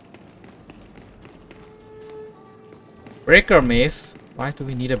 Breaker mace. Why do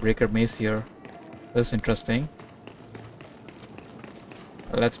we need a breaker mace here? This is interesting.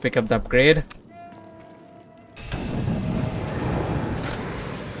 Let's pick up the upgrade.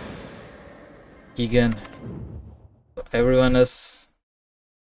 Keegan. Everyone is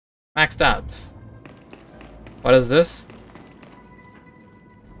maxed out. What is this?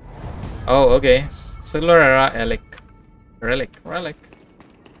 Oh, okay. Silver era relic.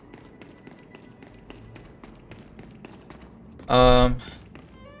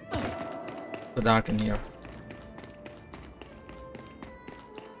 Too dark in here.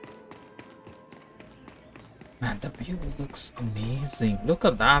 Man, the view looks amazing. Look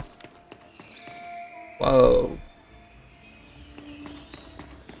at that. Whoa.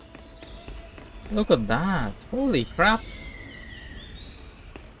 Look at that. Holy crap.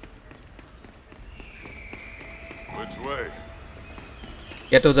 Which way?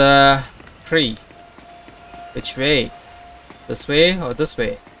 Get to the tree. Which way? This way or this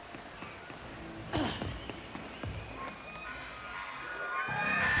way?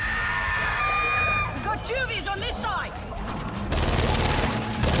 We've got juvies on this side!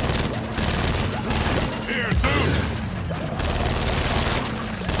 Here, too.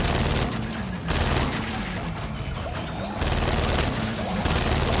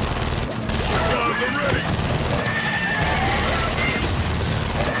 Guns are ready.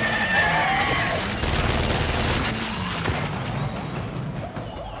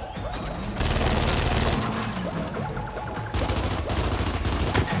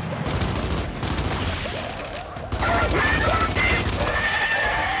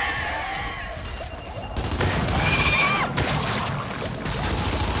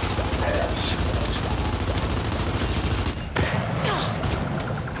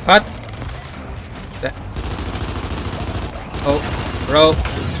 What? That. Oh, bro.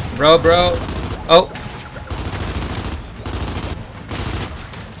 Oh.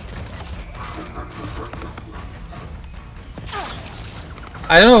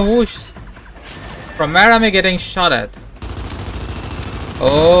 I don't know who's. From where am I getting shot at?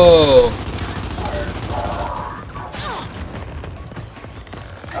 Oh.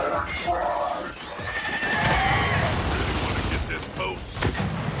 Get this post.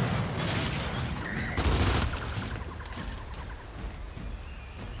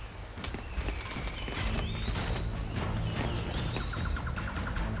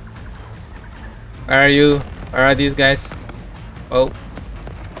 Where are you? Where are these guys? Oh.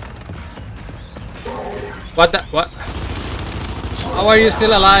 What the? What? How are you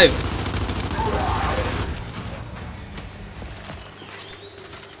still alive?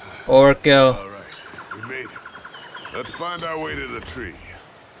 Overkill. All right, we made it. Let's find our way to the tree.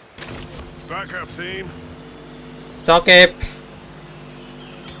 Back up, team. Stock ape.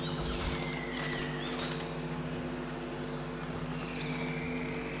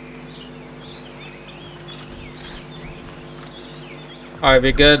 Alright,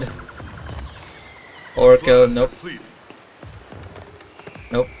 we good. Overkill, nope.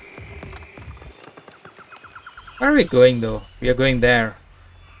 Nope. Where are we going though? We are going there.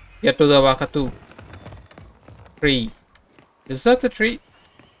 Get to the Wakatu tree. Is that the tree?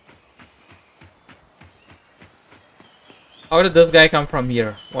 How did this guy come from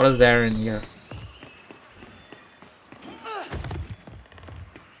here? What is there in here?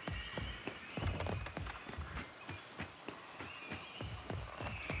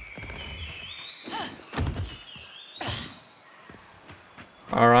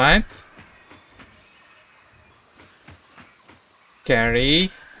 Alright. Carry.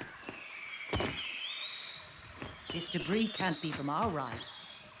 This debris can't be from our ride.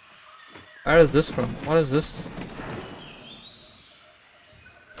 Where is this from? What is this?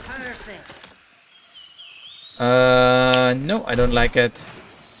 like this? No, I don't like it.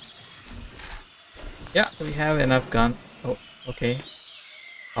 Yeah, we have enough gun. Oh, okay.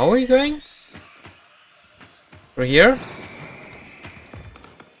 How are you going? Through here?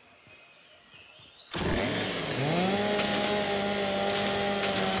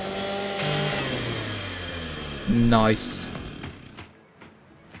 Nice.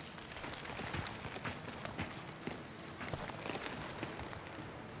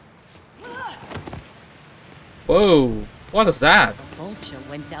 Whoa, what is that? A vulture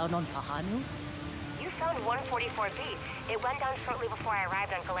went down on Pahanu? You found 144B. It went down shortly before I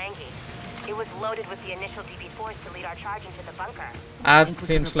arrived on Galangi. It was loaded with the initial DB4s to lead our charge into the bunker. That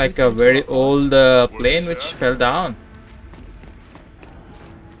seems like a very old plane which fell down.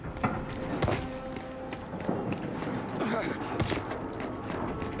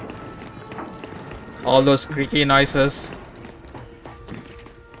 All those creaky noises.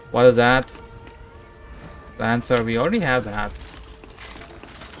 What is that? Lancer, we already have that.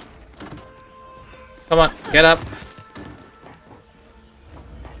 Come on, get up.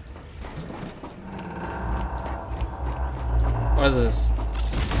 What is this?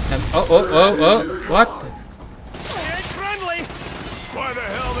 Oh, what? They ain't friendly! Why the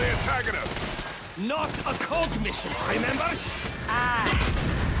hell are they attacking us? Not a cog mission, remember?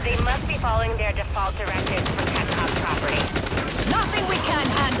 They must be following their default directives to protect our property. Nothing we can't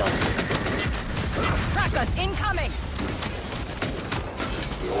handle! Trackers incoming!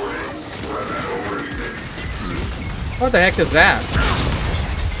 What the heck is that?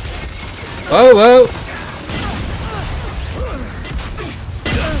 Whoa, whoa!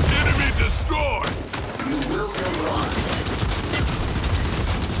 Enemy destroyed!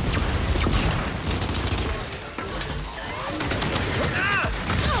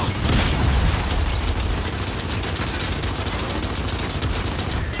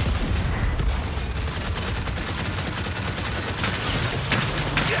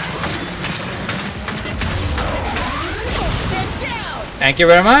 Thank you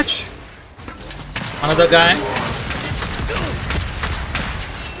very much. Another guy.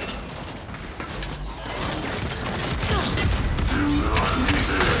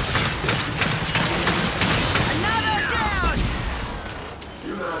 Another down!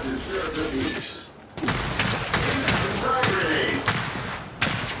 Do not disturb the peace.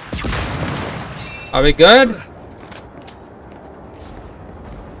 Are we good?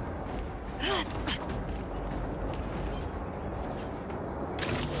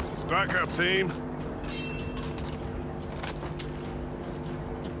 Back up, team.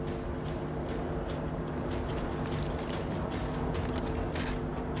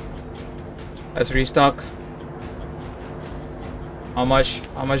 Let's restock. How much?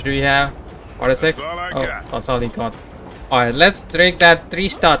 How much do we have? 46? That's all I Oh, got. that's all he got. Alright, let's take that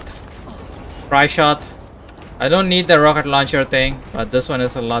 3-stat. Try shot. I don't need the rocket launcher thing, but this one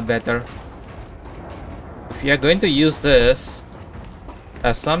is a lot better. If you are going to use this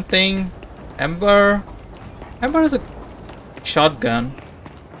as something, Ember is a shotgun.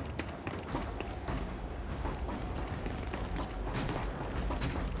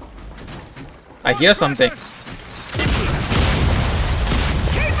 I hear something.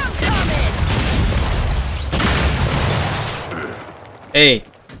 Keep 'em coming! Hey.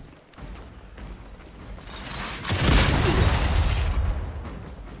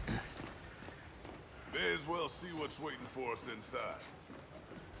 May as well see what's waiting for us inside.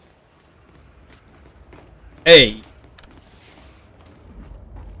 Hey.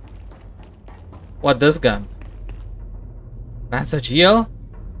 What, this gun? That's a GL?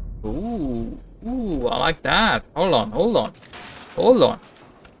 Ooh, I like that. Hold on.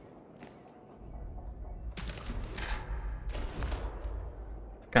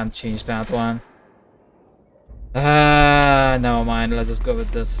 Can't change that one. Never mind. Let's just go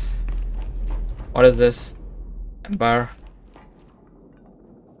with this. What is this? Ember.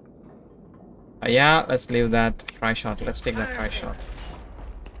 Yeah, let's leave that try shot. Let's take that try shot.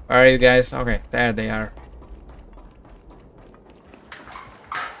 Where are you guys? Okay, there they are.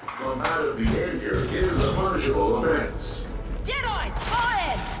 Combative behavior is a punishable offense. Dead eyes,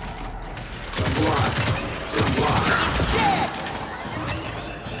 fired! Dead!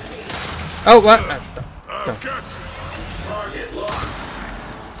 Oh, what? I've got you. Target locked.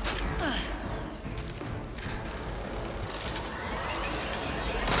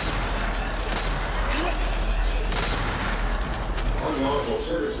 Unlawful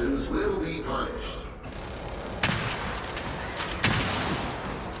citizens will be punished.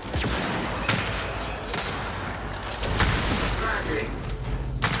 Tracking.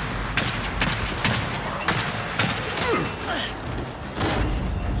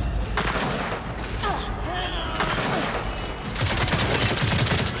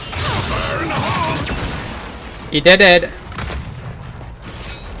 He did it.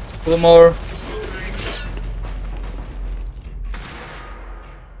 2 more.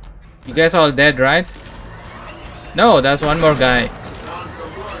 You guys all dead, right? No, that's one more guy.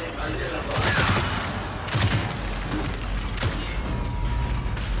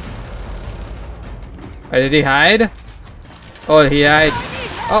 Where did he hide? Oh, he hide.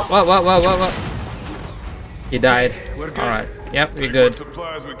 Oh, what? He died. Alright. Yep, we're good.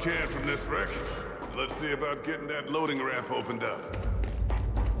 Supplies we can from this wreck. Let's see about getting that loading ramp opened up.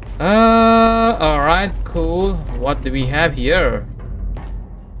 Alright, cool. What do we have here?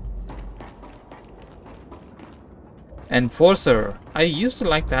 Enforcer. I used to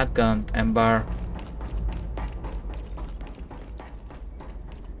like that gun, Ember.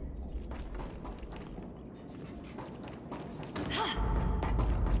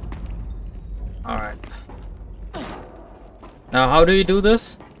 Alright. Now, how do you do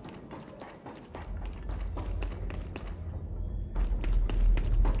this?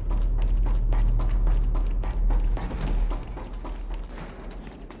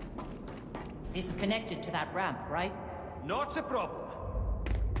 This is connected to that ramp, right? Not a problem.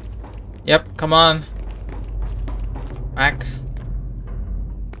 Yep, come on. Mac.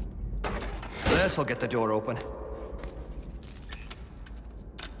 This'll get the door open.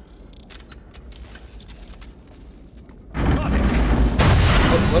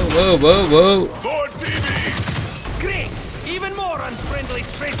 Whoa. Lord DB! Great! Even more unfriendly,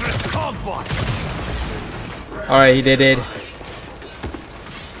 traitorous cogbot! Alright, he did it.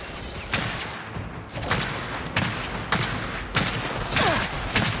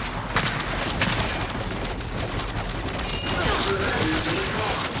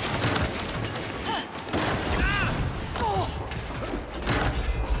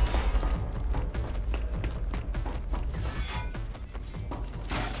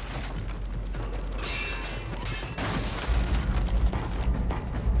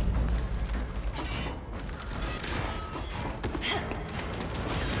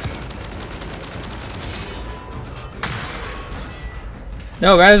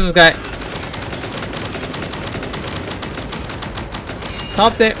 No, where is this guy?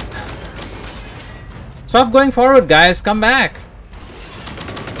 Stop there. Stop going forward, guys. Come back.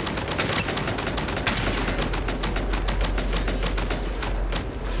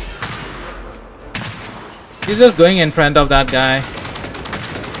 He's just going in front of that guy.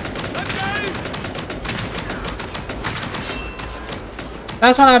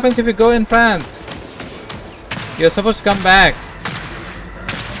 That's what happens if you go in front. You're supposed to come back.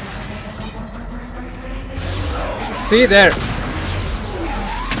 See there.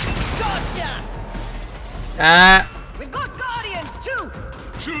 Gotcha. We got guardians too.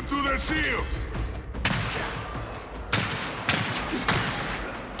 Shoot through their shields.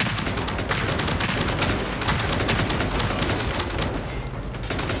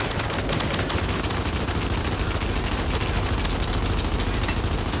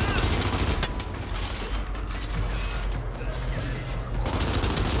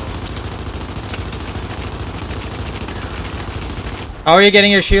 How are you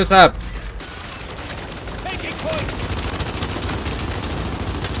getting your shields up? Taking point!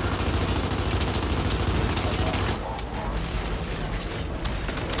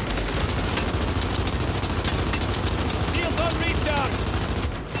 Shields on restart!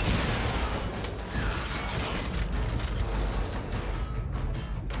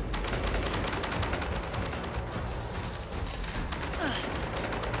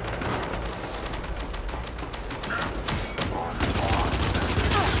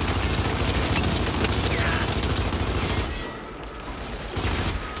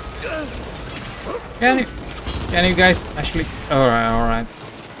 Can you guys actually? Alright.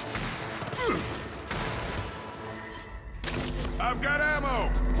 I've got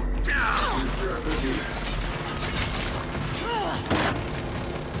ammo.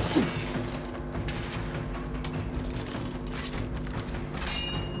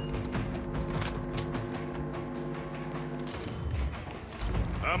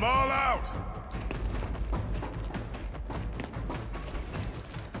 I'm all out.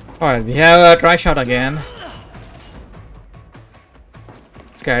 Alright, we have a try shot again.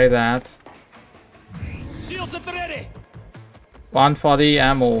 Let's carry that. Shields at the ready! 140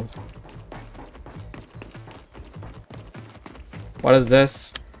 ammo. What is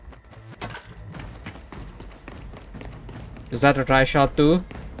this? Is that a try shot too?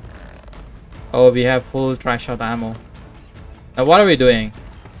 Oh, we have full try shot ammo. Now what are we doing?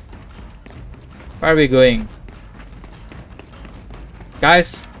 Where are we going?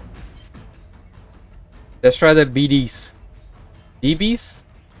 Guys, destroy the BDs. DBs?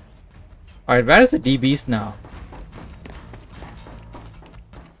 Alright, where is the DBs now?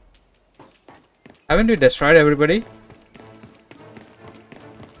 Haven't we destroyed everybody?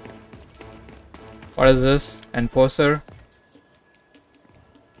 What is this? Enforcer?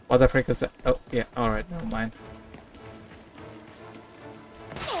 What the frick is that? Oh, yeah, alright, never mind.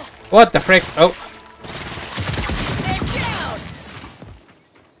 What the frick? Oh!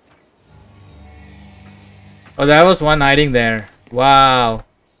 Oh, that was one hiding there. Wow.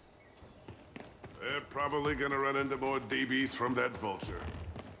 They're probably gonna run into more DBs from that vulture.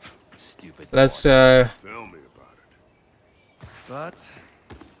 Stupid. Let's Tell me about it. But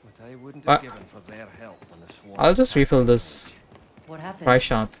what I wouldn't have given for their help on the swarm. I'll just refill this. What happened? Price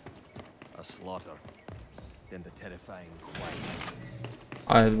shot. A slaughter. Then the terrifying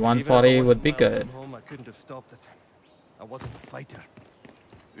quiet. 140 would be good. Home, I couldn't have stopped it. I wasn't a fighter.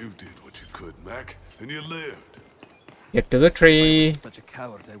 You did what you could, Mac, and you lived. Get to the tree. Such a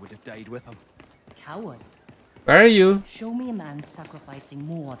coward, I would have died with him. Coward? Where are you? Show me a man sacrificing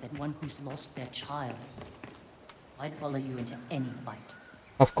more than one who's lost their child. I'd follow you into any fight.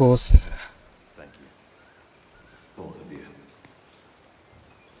 Of course. Thank you. Both of you.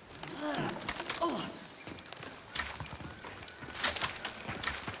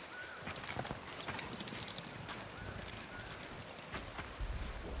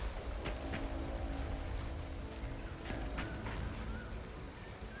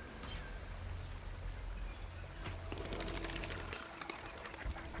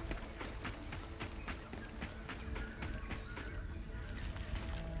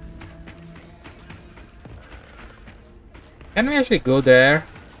 Can we actually go there?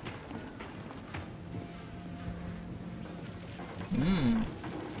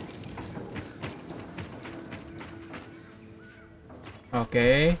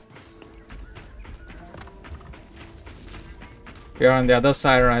 Okay. We are on the other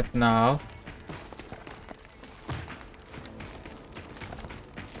side right now.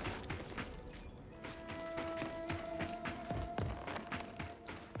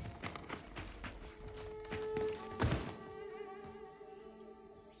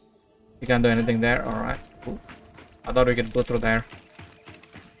 You can't do anything there. Alright. Cool. I thought we could go through there.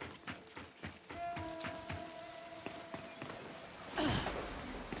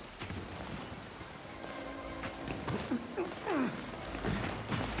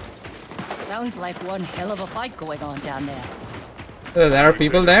 Sounds like one hell of a fight going on down there. So there are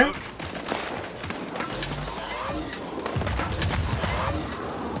people there?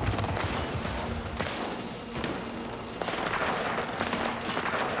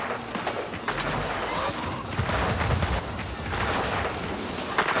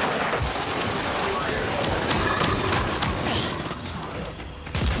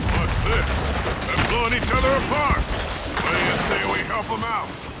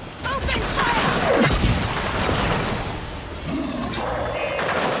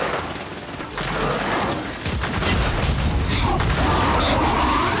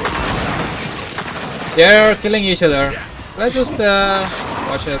 They're killing each other. Let's just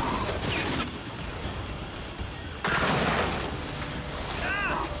watch it.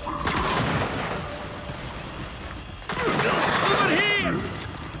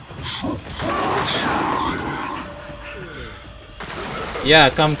 Yeah,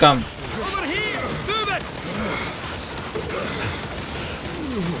 come. Over here! Move it!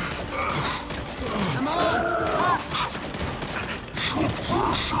 Come on!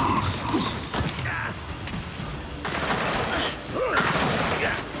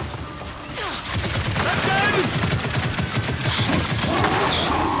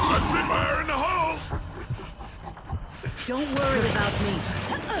 Don't worry about me.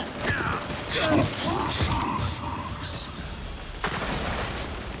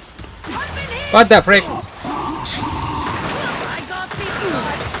 What the frick? I got these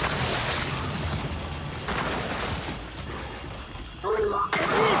guys.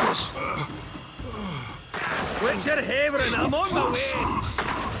 Richard Haverin, I'm on my way.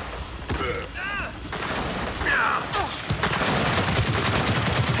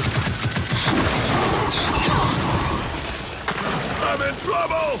 I'm in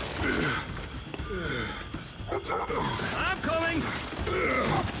trouble! I'm coming!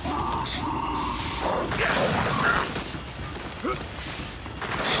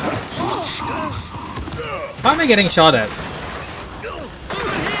 How am I getting shot at?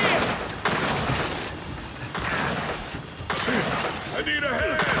 I need a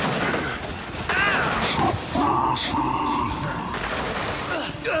hand!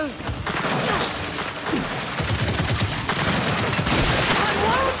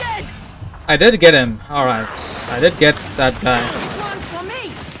 I did get him. Alright. I did get that guy. This one's for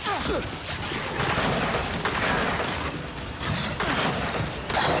me.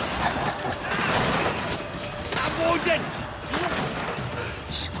 mounted!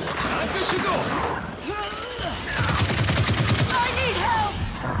 I'm good to go! I need help!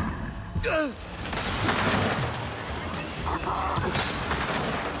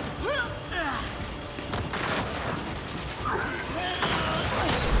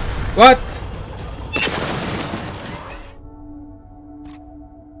 What?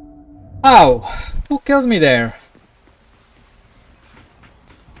 How? Who killed me there?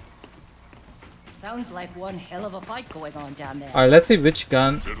 Sounds like one hell of a fight going on down there. Alright, let's see which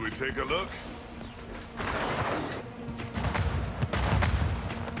gun. Should we take a look?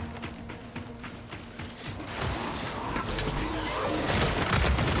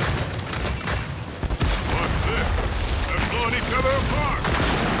 What's this? They're blowing each other apart.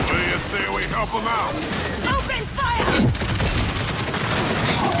 What do you say we help them out? Open fire!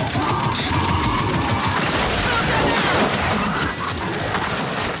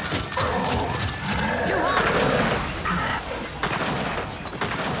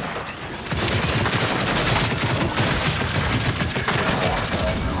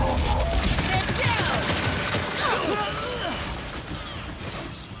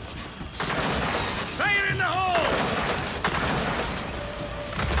 Fire in the hole!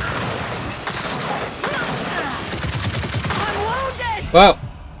 I'm wounded! Well,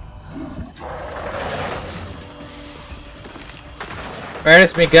 where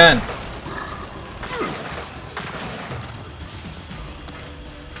is my gun?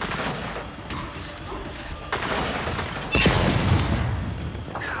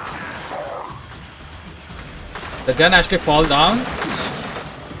 The gun actually fall down? Need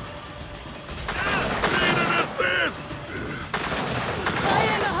an assist!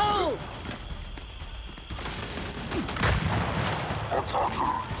 Fire in the hole!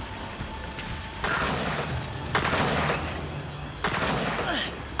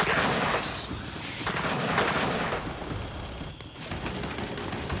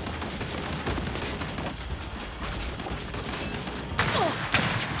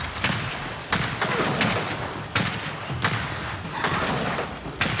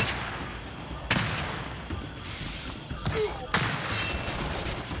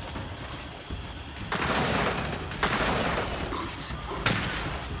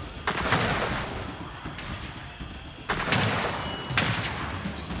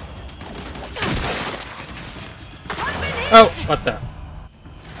 Oh, what the?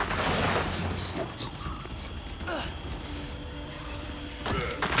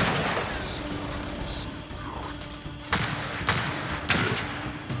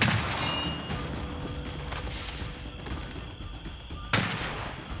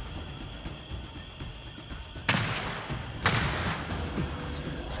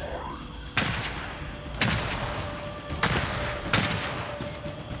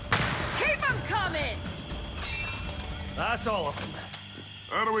 Keep them coming! That's all of them.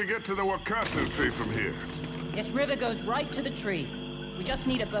 How do we get to the Wakatsu tree from here? This river goes right to the tree. We just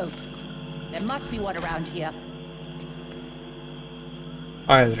need a boat. There must be one around here.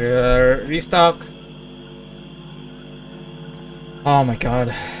 Alright, restock. Oh my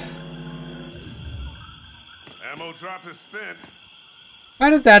god. Ammo drop is spent.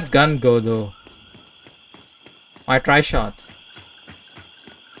 Where did that gun go though? My tri-shot.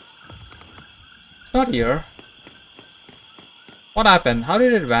 It's not here. What happened? How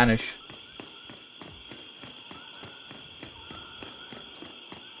did it vanish?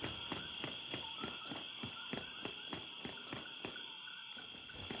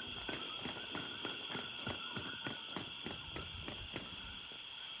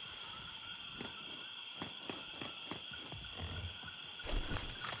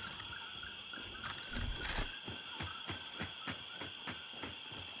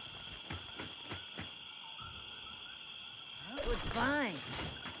 Goodbye.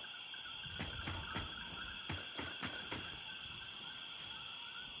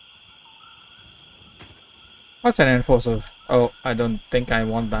 What's an enforcer? Oh, I don't think I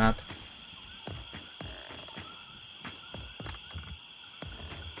want that.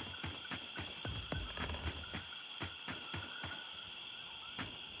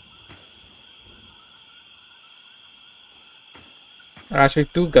 There are actually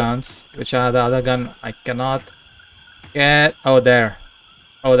two guns, which are the other gun I cannot get. Oh, there.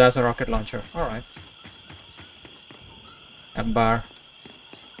 Oh, that's a rocket launcher. Alright. And bar.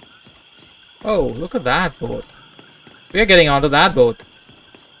 Oh, look at that boat. We are getting onto that boat.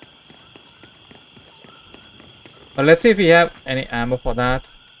 But let's see if we have any ammo for that.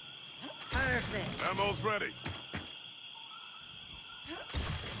 Perfect. Ammo's ready.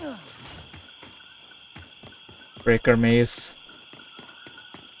 Breaker mace.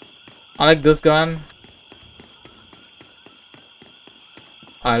 I like this gun.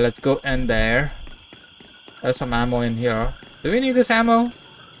 Let's go in there. There's some ammo in here. Do we need this ammo?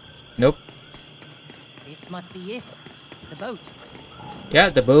 Nope. This must be it. The boat. Yeah,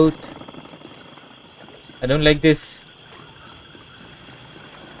 the boat. I don't like this.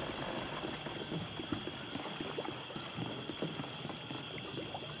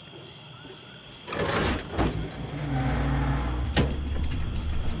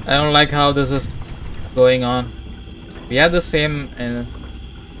 I don't like how this is going on. We had the same in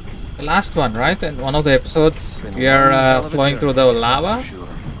the last one, right? In one of the episodes, we are flowing through the lava. Sure.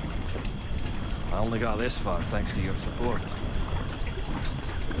 I only got this far thanks to your support.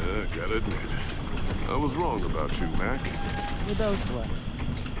 Yeah, gotta admit, I was wrong about you, Mac. We both were.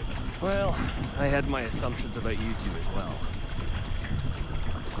 Well, I had my assumptions about you two as well.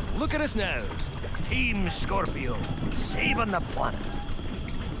 Look at us now. Team Scorpio, saving the planet.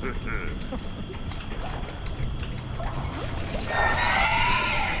 Keep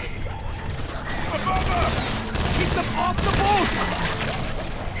them off the boat!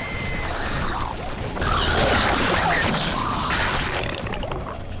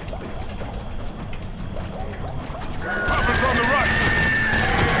 Papa's on the right!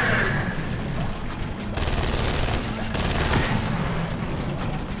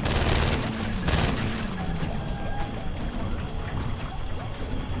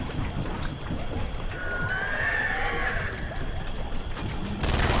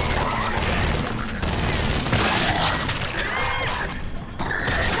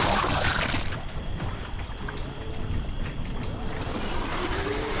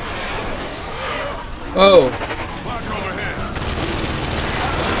 Oh, Back over here.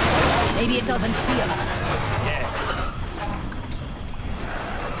 Maybe it doesn't see us.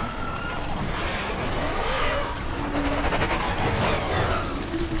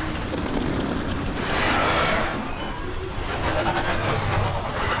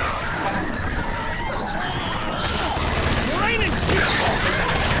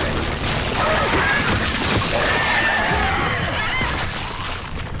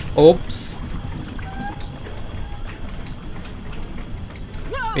 oops.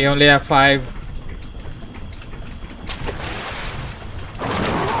 We only have 5.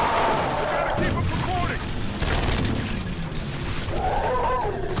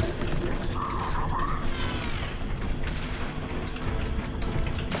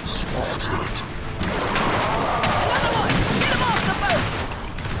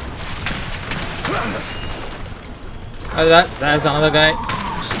 Oh, that's another guy.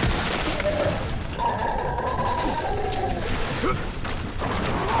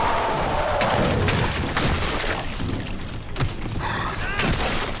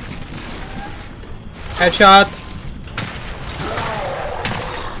 Headshot.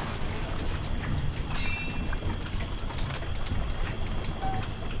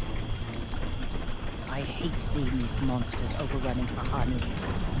 I hate seeing these monsters overrunning Lahni.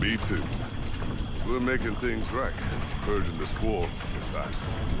 Me too. We're making things right. Purging the swarm from this island.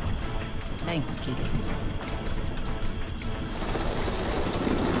 Thanks, Keegan.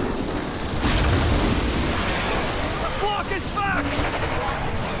 Block is back!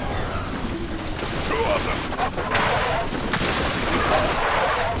 Two of them!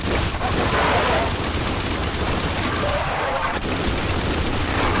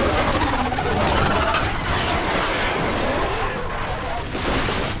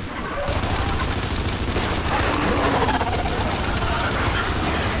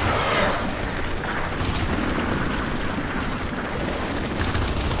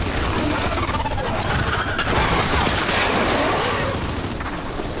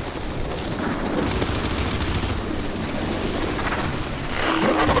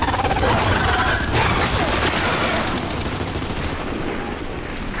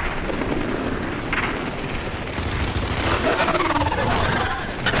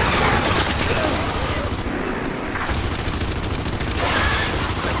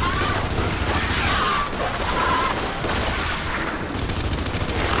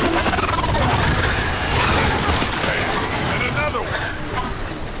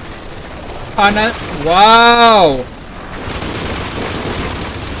 Wow!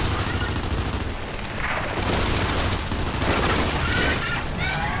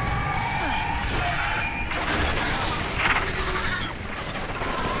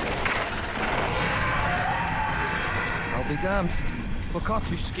 I'll be damned.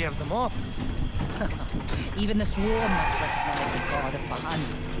 Wakatu scared them off. Even the swarm must recognize the god of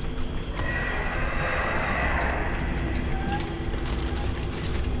Lahni.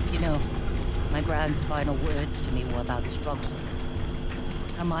 You know, my grand's final words to me were about struggle.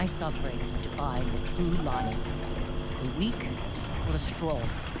 How my suffering defined the true Lahni. The weak couple of straw.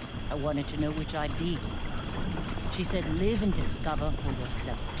 I wanted to know which I'd be. She said, live and discover for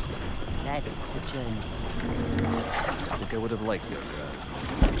yourself. That's the journey. I think I would have liked your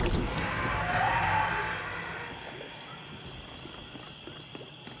girl.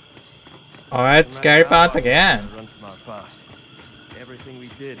 Alright, scary part again. Run from our past. Everything we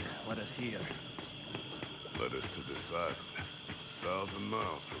did led us here. Led us to this island. 1,000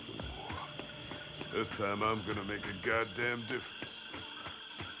 miles from the war. This time I'm gonna make a goddamn difference.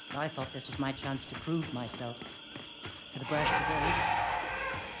 I thought this was my chance to prove myself. To the Brash Brigade.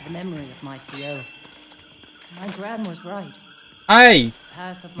 To the memory of my CO. My gran was right. Hi!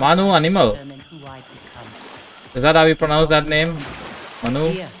 Path of Manu life Animal. determined who I'd become. Is that how you pronounce that name? Manu?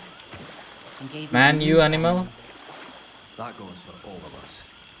 Here, and gave me Man, a new you animal? family. That goes for all of us.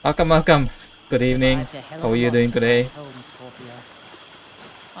 Welcome, welcome. Good evening. Survived a hell of How a are you lot doing to today? find home, Scorpio.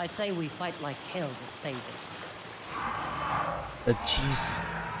 I say we fight like hell to save it. The cheese.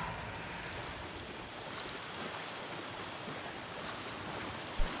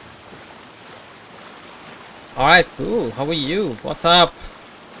 Alright, cool. How are you? What's up?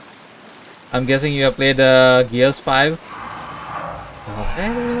 I'm guessing you have played Gears 5. Oh,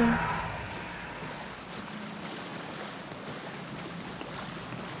 hell.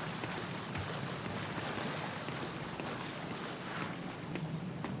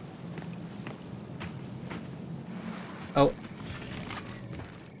 Oh,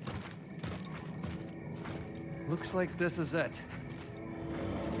 Looks like this is it.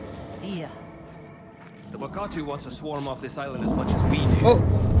 Fear. The Wakatu wants to swarm off this island as much as we do. oh.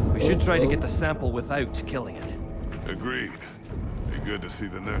 We should try to get the sample without killing it. Agreed. Be good to see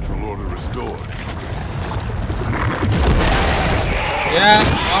the natural order restored. Yeah,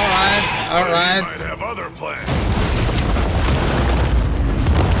 alright, But alright. he might have other plans.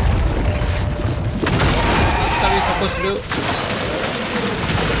 What are we supposed to do?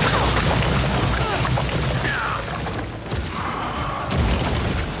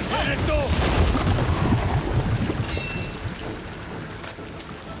 Let it go!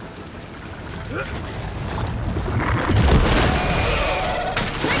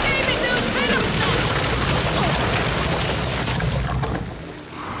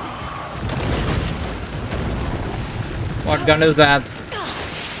 What gun is that?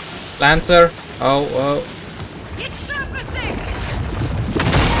 Lancer? Oh, oh. It's surfacing!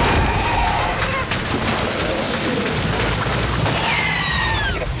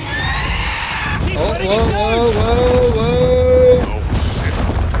 Oh, whoa, whoa, whoa, whoa.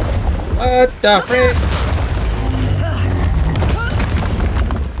 What the frick?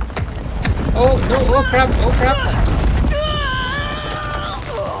 Oh, no, oh crap, oh crap.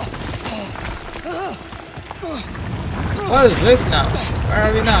 What is this now? Where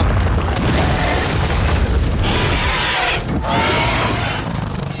are we now?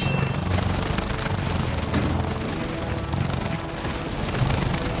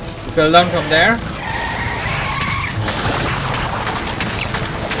 You fell down from there?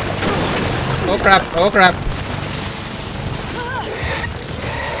 Oh crap, oh crap.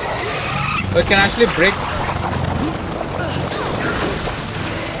 We can actually break.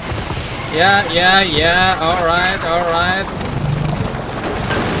 Yeah, alright, alright.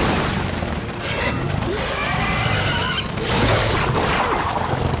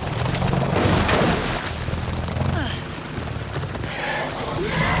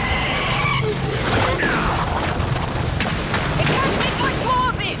 It can't take much more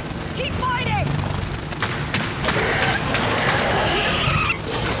of this! Keep fighting!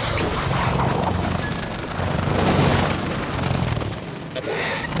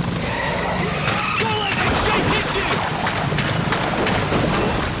 Don't let that shit hit you!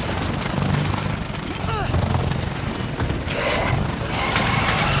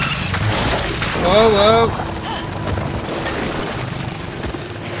 Whoa, whoa.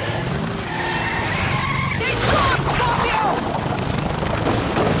 Stay strong, Scorpio!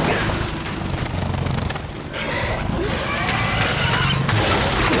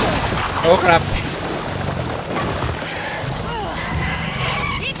 Oh crap.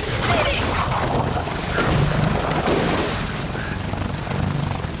 It's finished!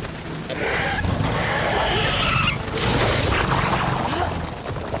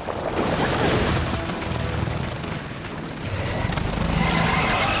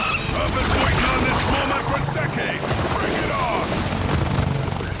 I've been waiting on this moment for decades. Bring it on.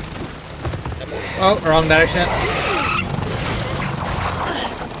 Oh, wrong direction.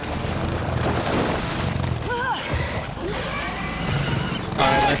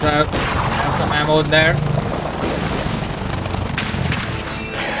 Alright, let's have some ammo in there.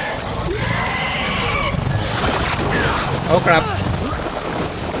 Oh crap.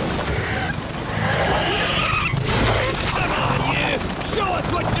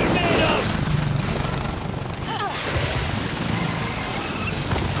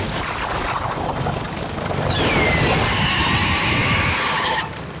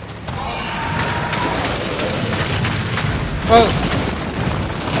 Oh!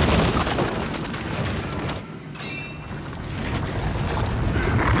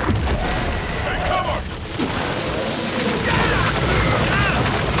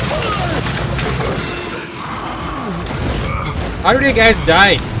 How did you guys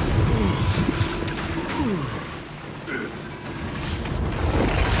die?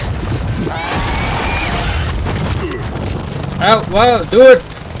 Oh, wow, dude!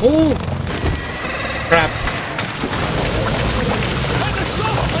 Move! Crap.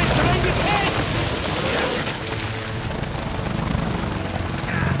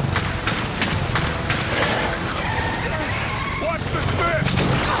 Watch the spit!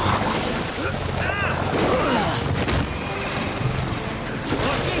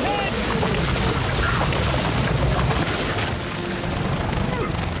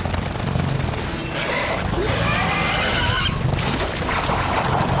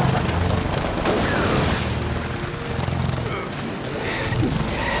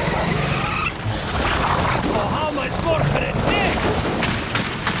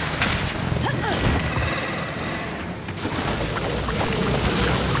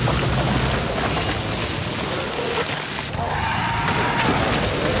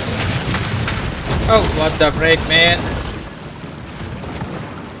 Oh, what the break, man?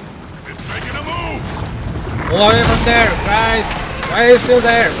 It's making a move! Move away from there, guys! Why are you still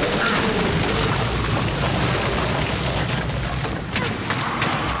there?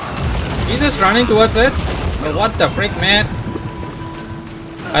 He's just running towards it? Oh, what the frick, man?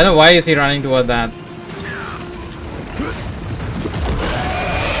 I don't know why is he running toward that.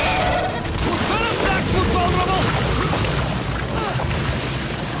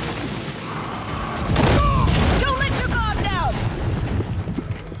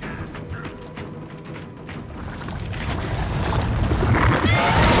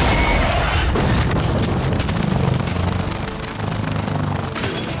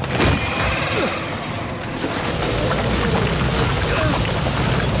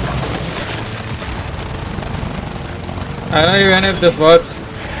 I don't know even if this works.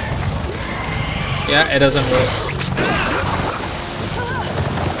 Yeah, it doesn't work.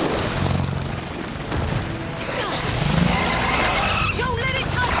 Don't let it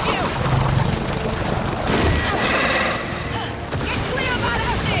touch you! Get clear of that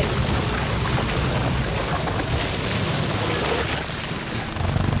acid!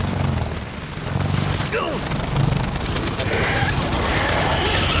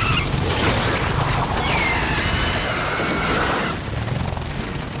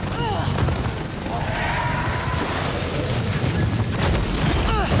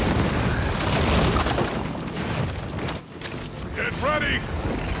 Get ready!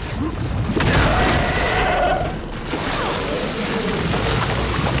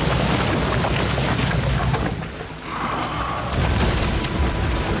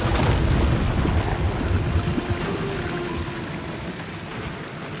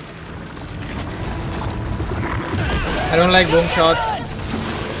 I don't like boom shot.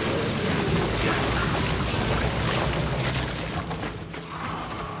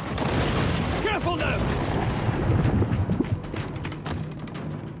 Careful now!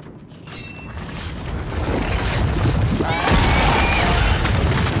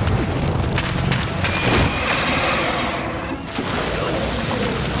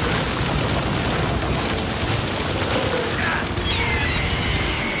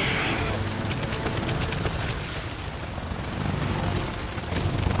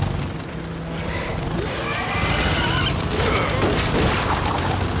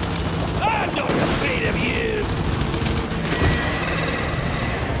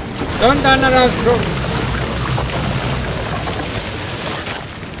 Don't turn around, bro.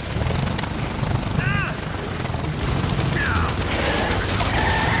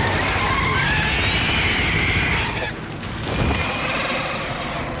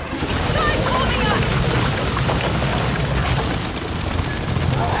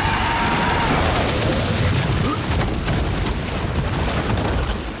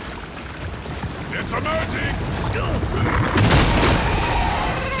 It's emerging!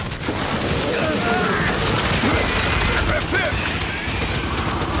 That's it!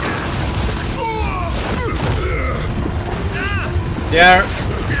 They're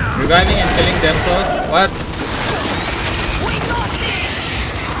reviving and killing themselves. What?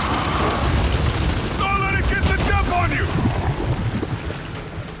 Don't let it get the jump on you!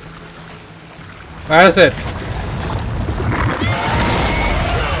 Where is it?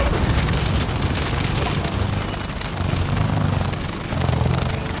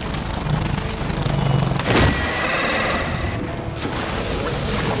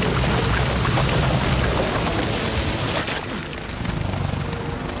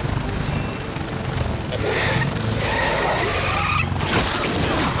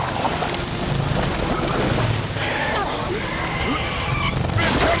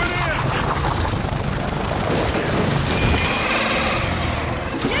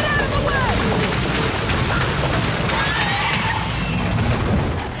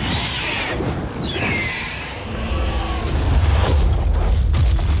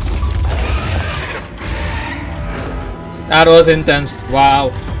 That was intense. Wow.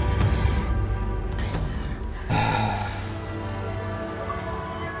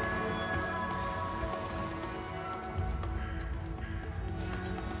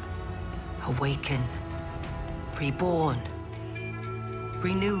 Awaken. Reborn.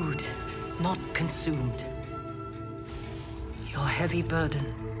 Renewed, not consumed. Your heavy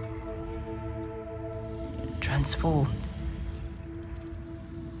burden. Transformed.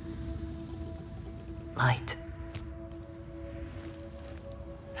 Light.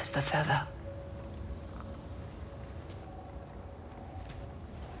 As the feather.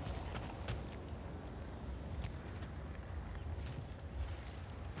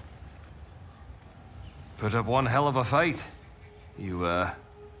 Put up one hell of a fight. You,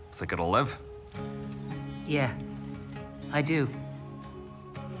 think it'll live? Yeah, I do.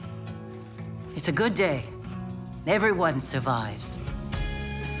 It's a good day. Everyone survives.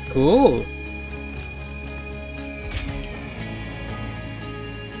 Cool.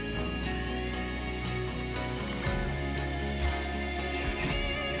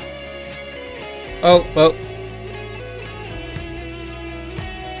 Oh, oh.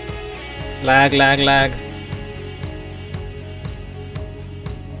 Lag, lag, lag.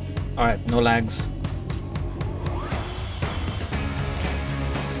 Alright, no lags.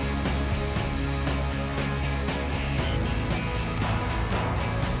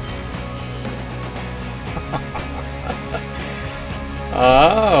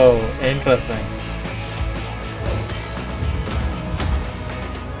 Oh, interesting.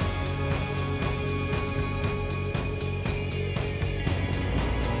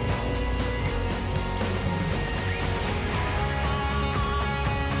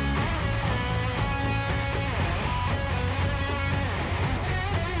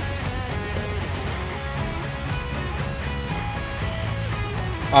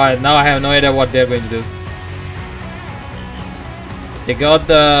 Alright, now I have no idea what they're going to do. They got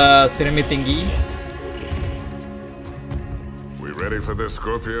the Ceremi thingy. We ready for this,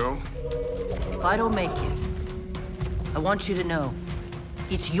 Scorpio? If I don't make it, I want you to know,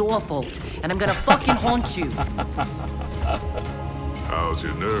 it's your fault, and I'm gonna fucking haunt you. How's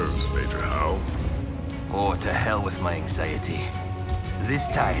your nerves, Major Howell? Oh, to hell with my anxiety. This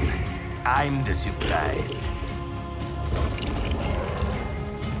time, I'm the surprise.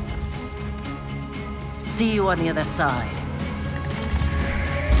 See you on the other side.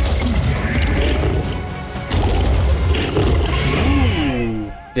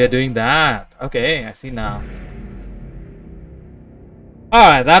 Ooh, they're doing that. Okay, I see now.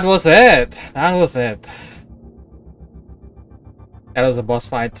 Alright, that was it. That was it. That was a boss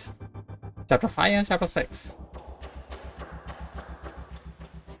fight. Chapter 5 and Chapter 6.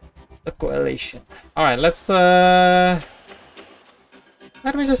 The Coalition. Alright, let's let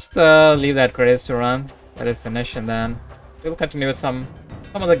me just leave that credits to run. Let it finish and then we'll continue with some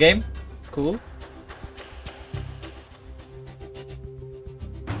of the game. Cool.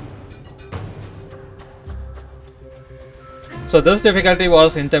 So this difficulty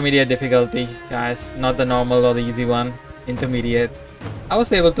was intermediate difficulty, guys, not the normal or the easy one. Intermediate. I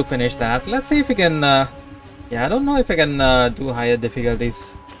was able to finish that. Let's see if we can yeah, I don't know if I can do higher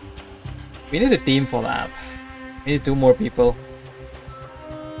difficulties. We need a team for that. We need 2 more people.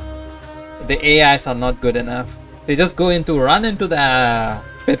 The AIs are not good enough. They just run into the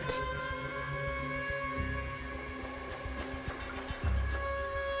pit.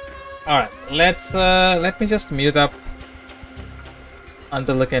 Alright, let me just mute up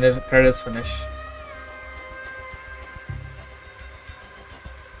until the credits finish.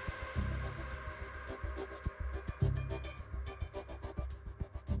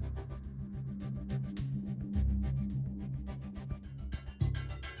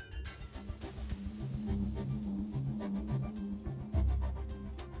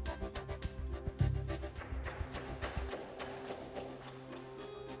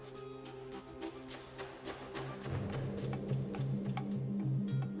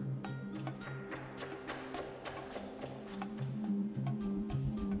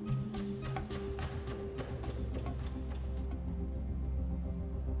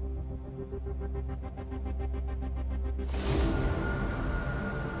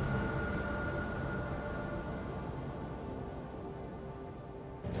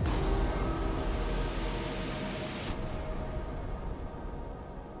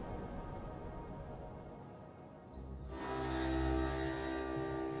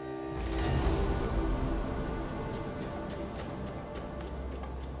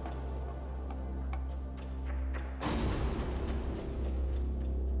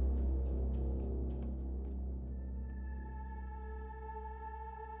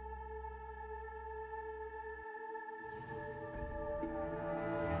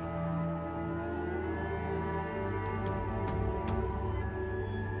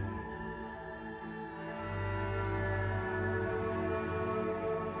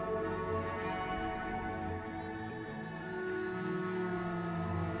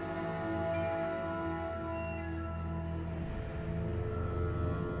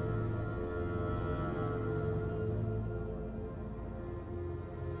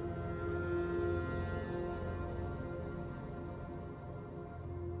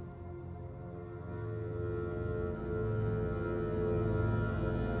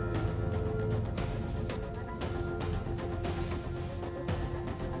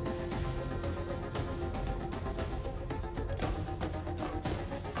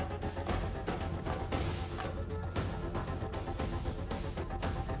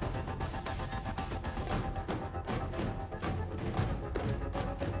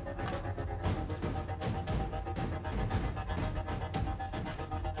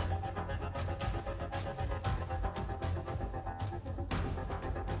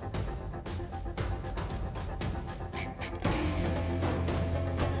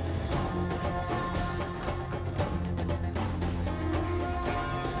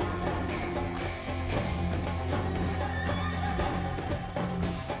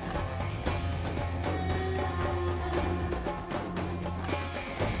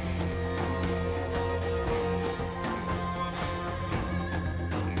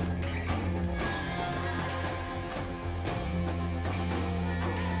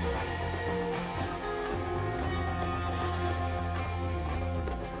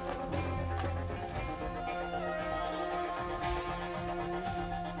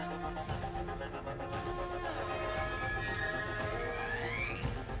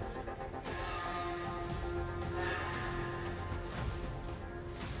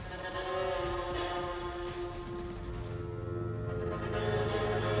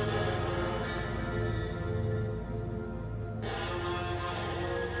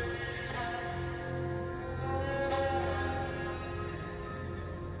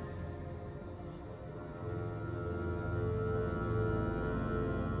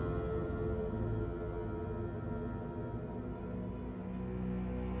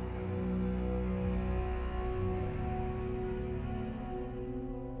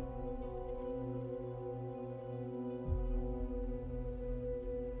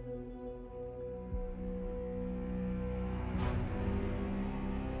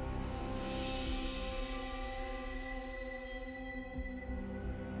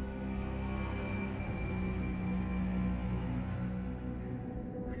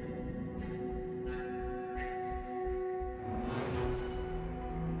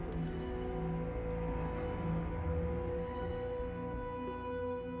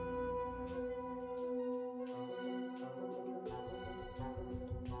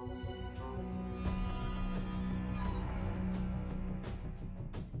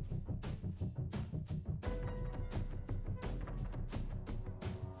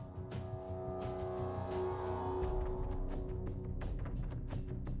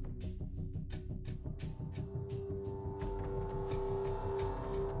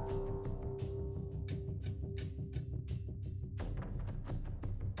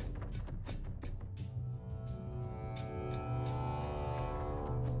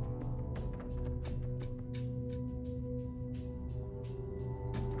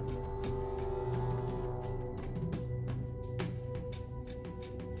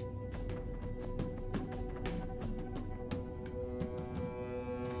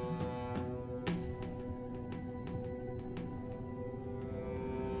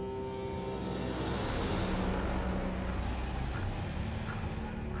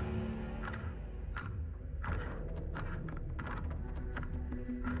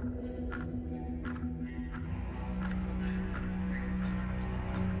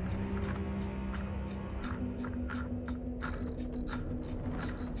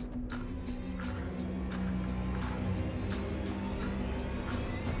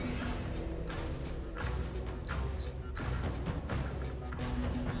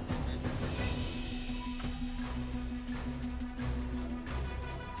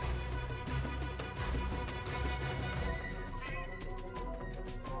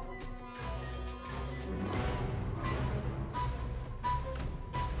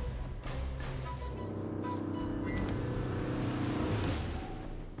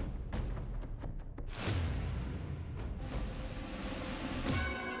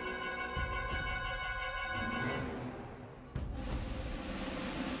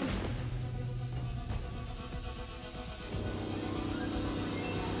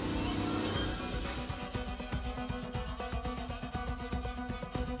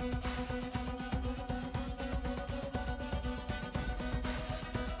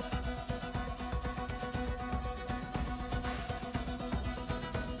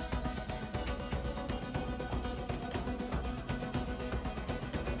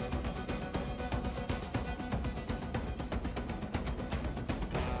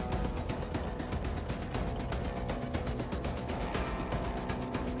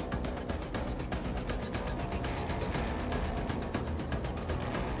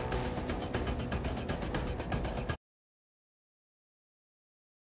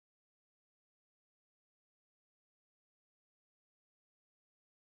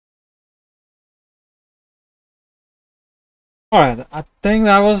 Alright, I think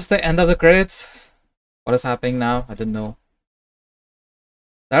that was the end of the credits. What is happening now? I don't know.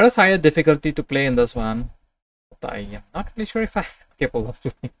 There is higher difficulty to play in this one. But I am not really sure if I'm capable of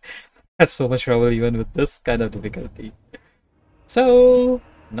doing. That's so much trouble even with this kind of difficulty. So,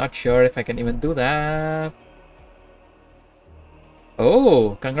 not sure if I can even do that.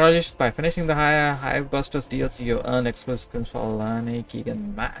 Oh, congratulations, by finishing the Hivebusters DLC, you earn exclusive skins for Lahni, Keegan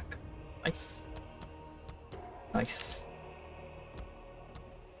and Mac. Nice. Nice.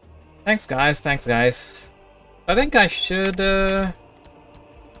 Thanks guys. I think I should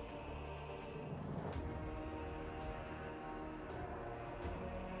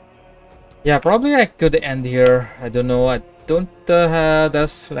yeah, probably I could end here. I don't know. I don't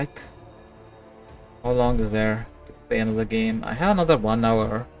that's like, how long is there to play another game? I have another 1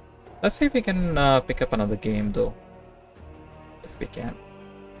 hour. Let's see if we can pick up another game though, if we can.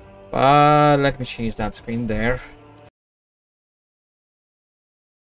 But let me change that screen there.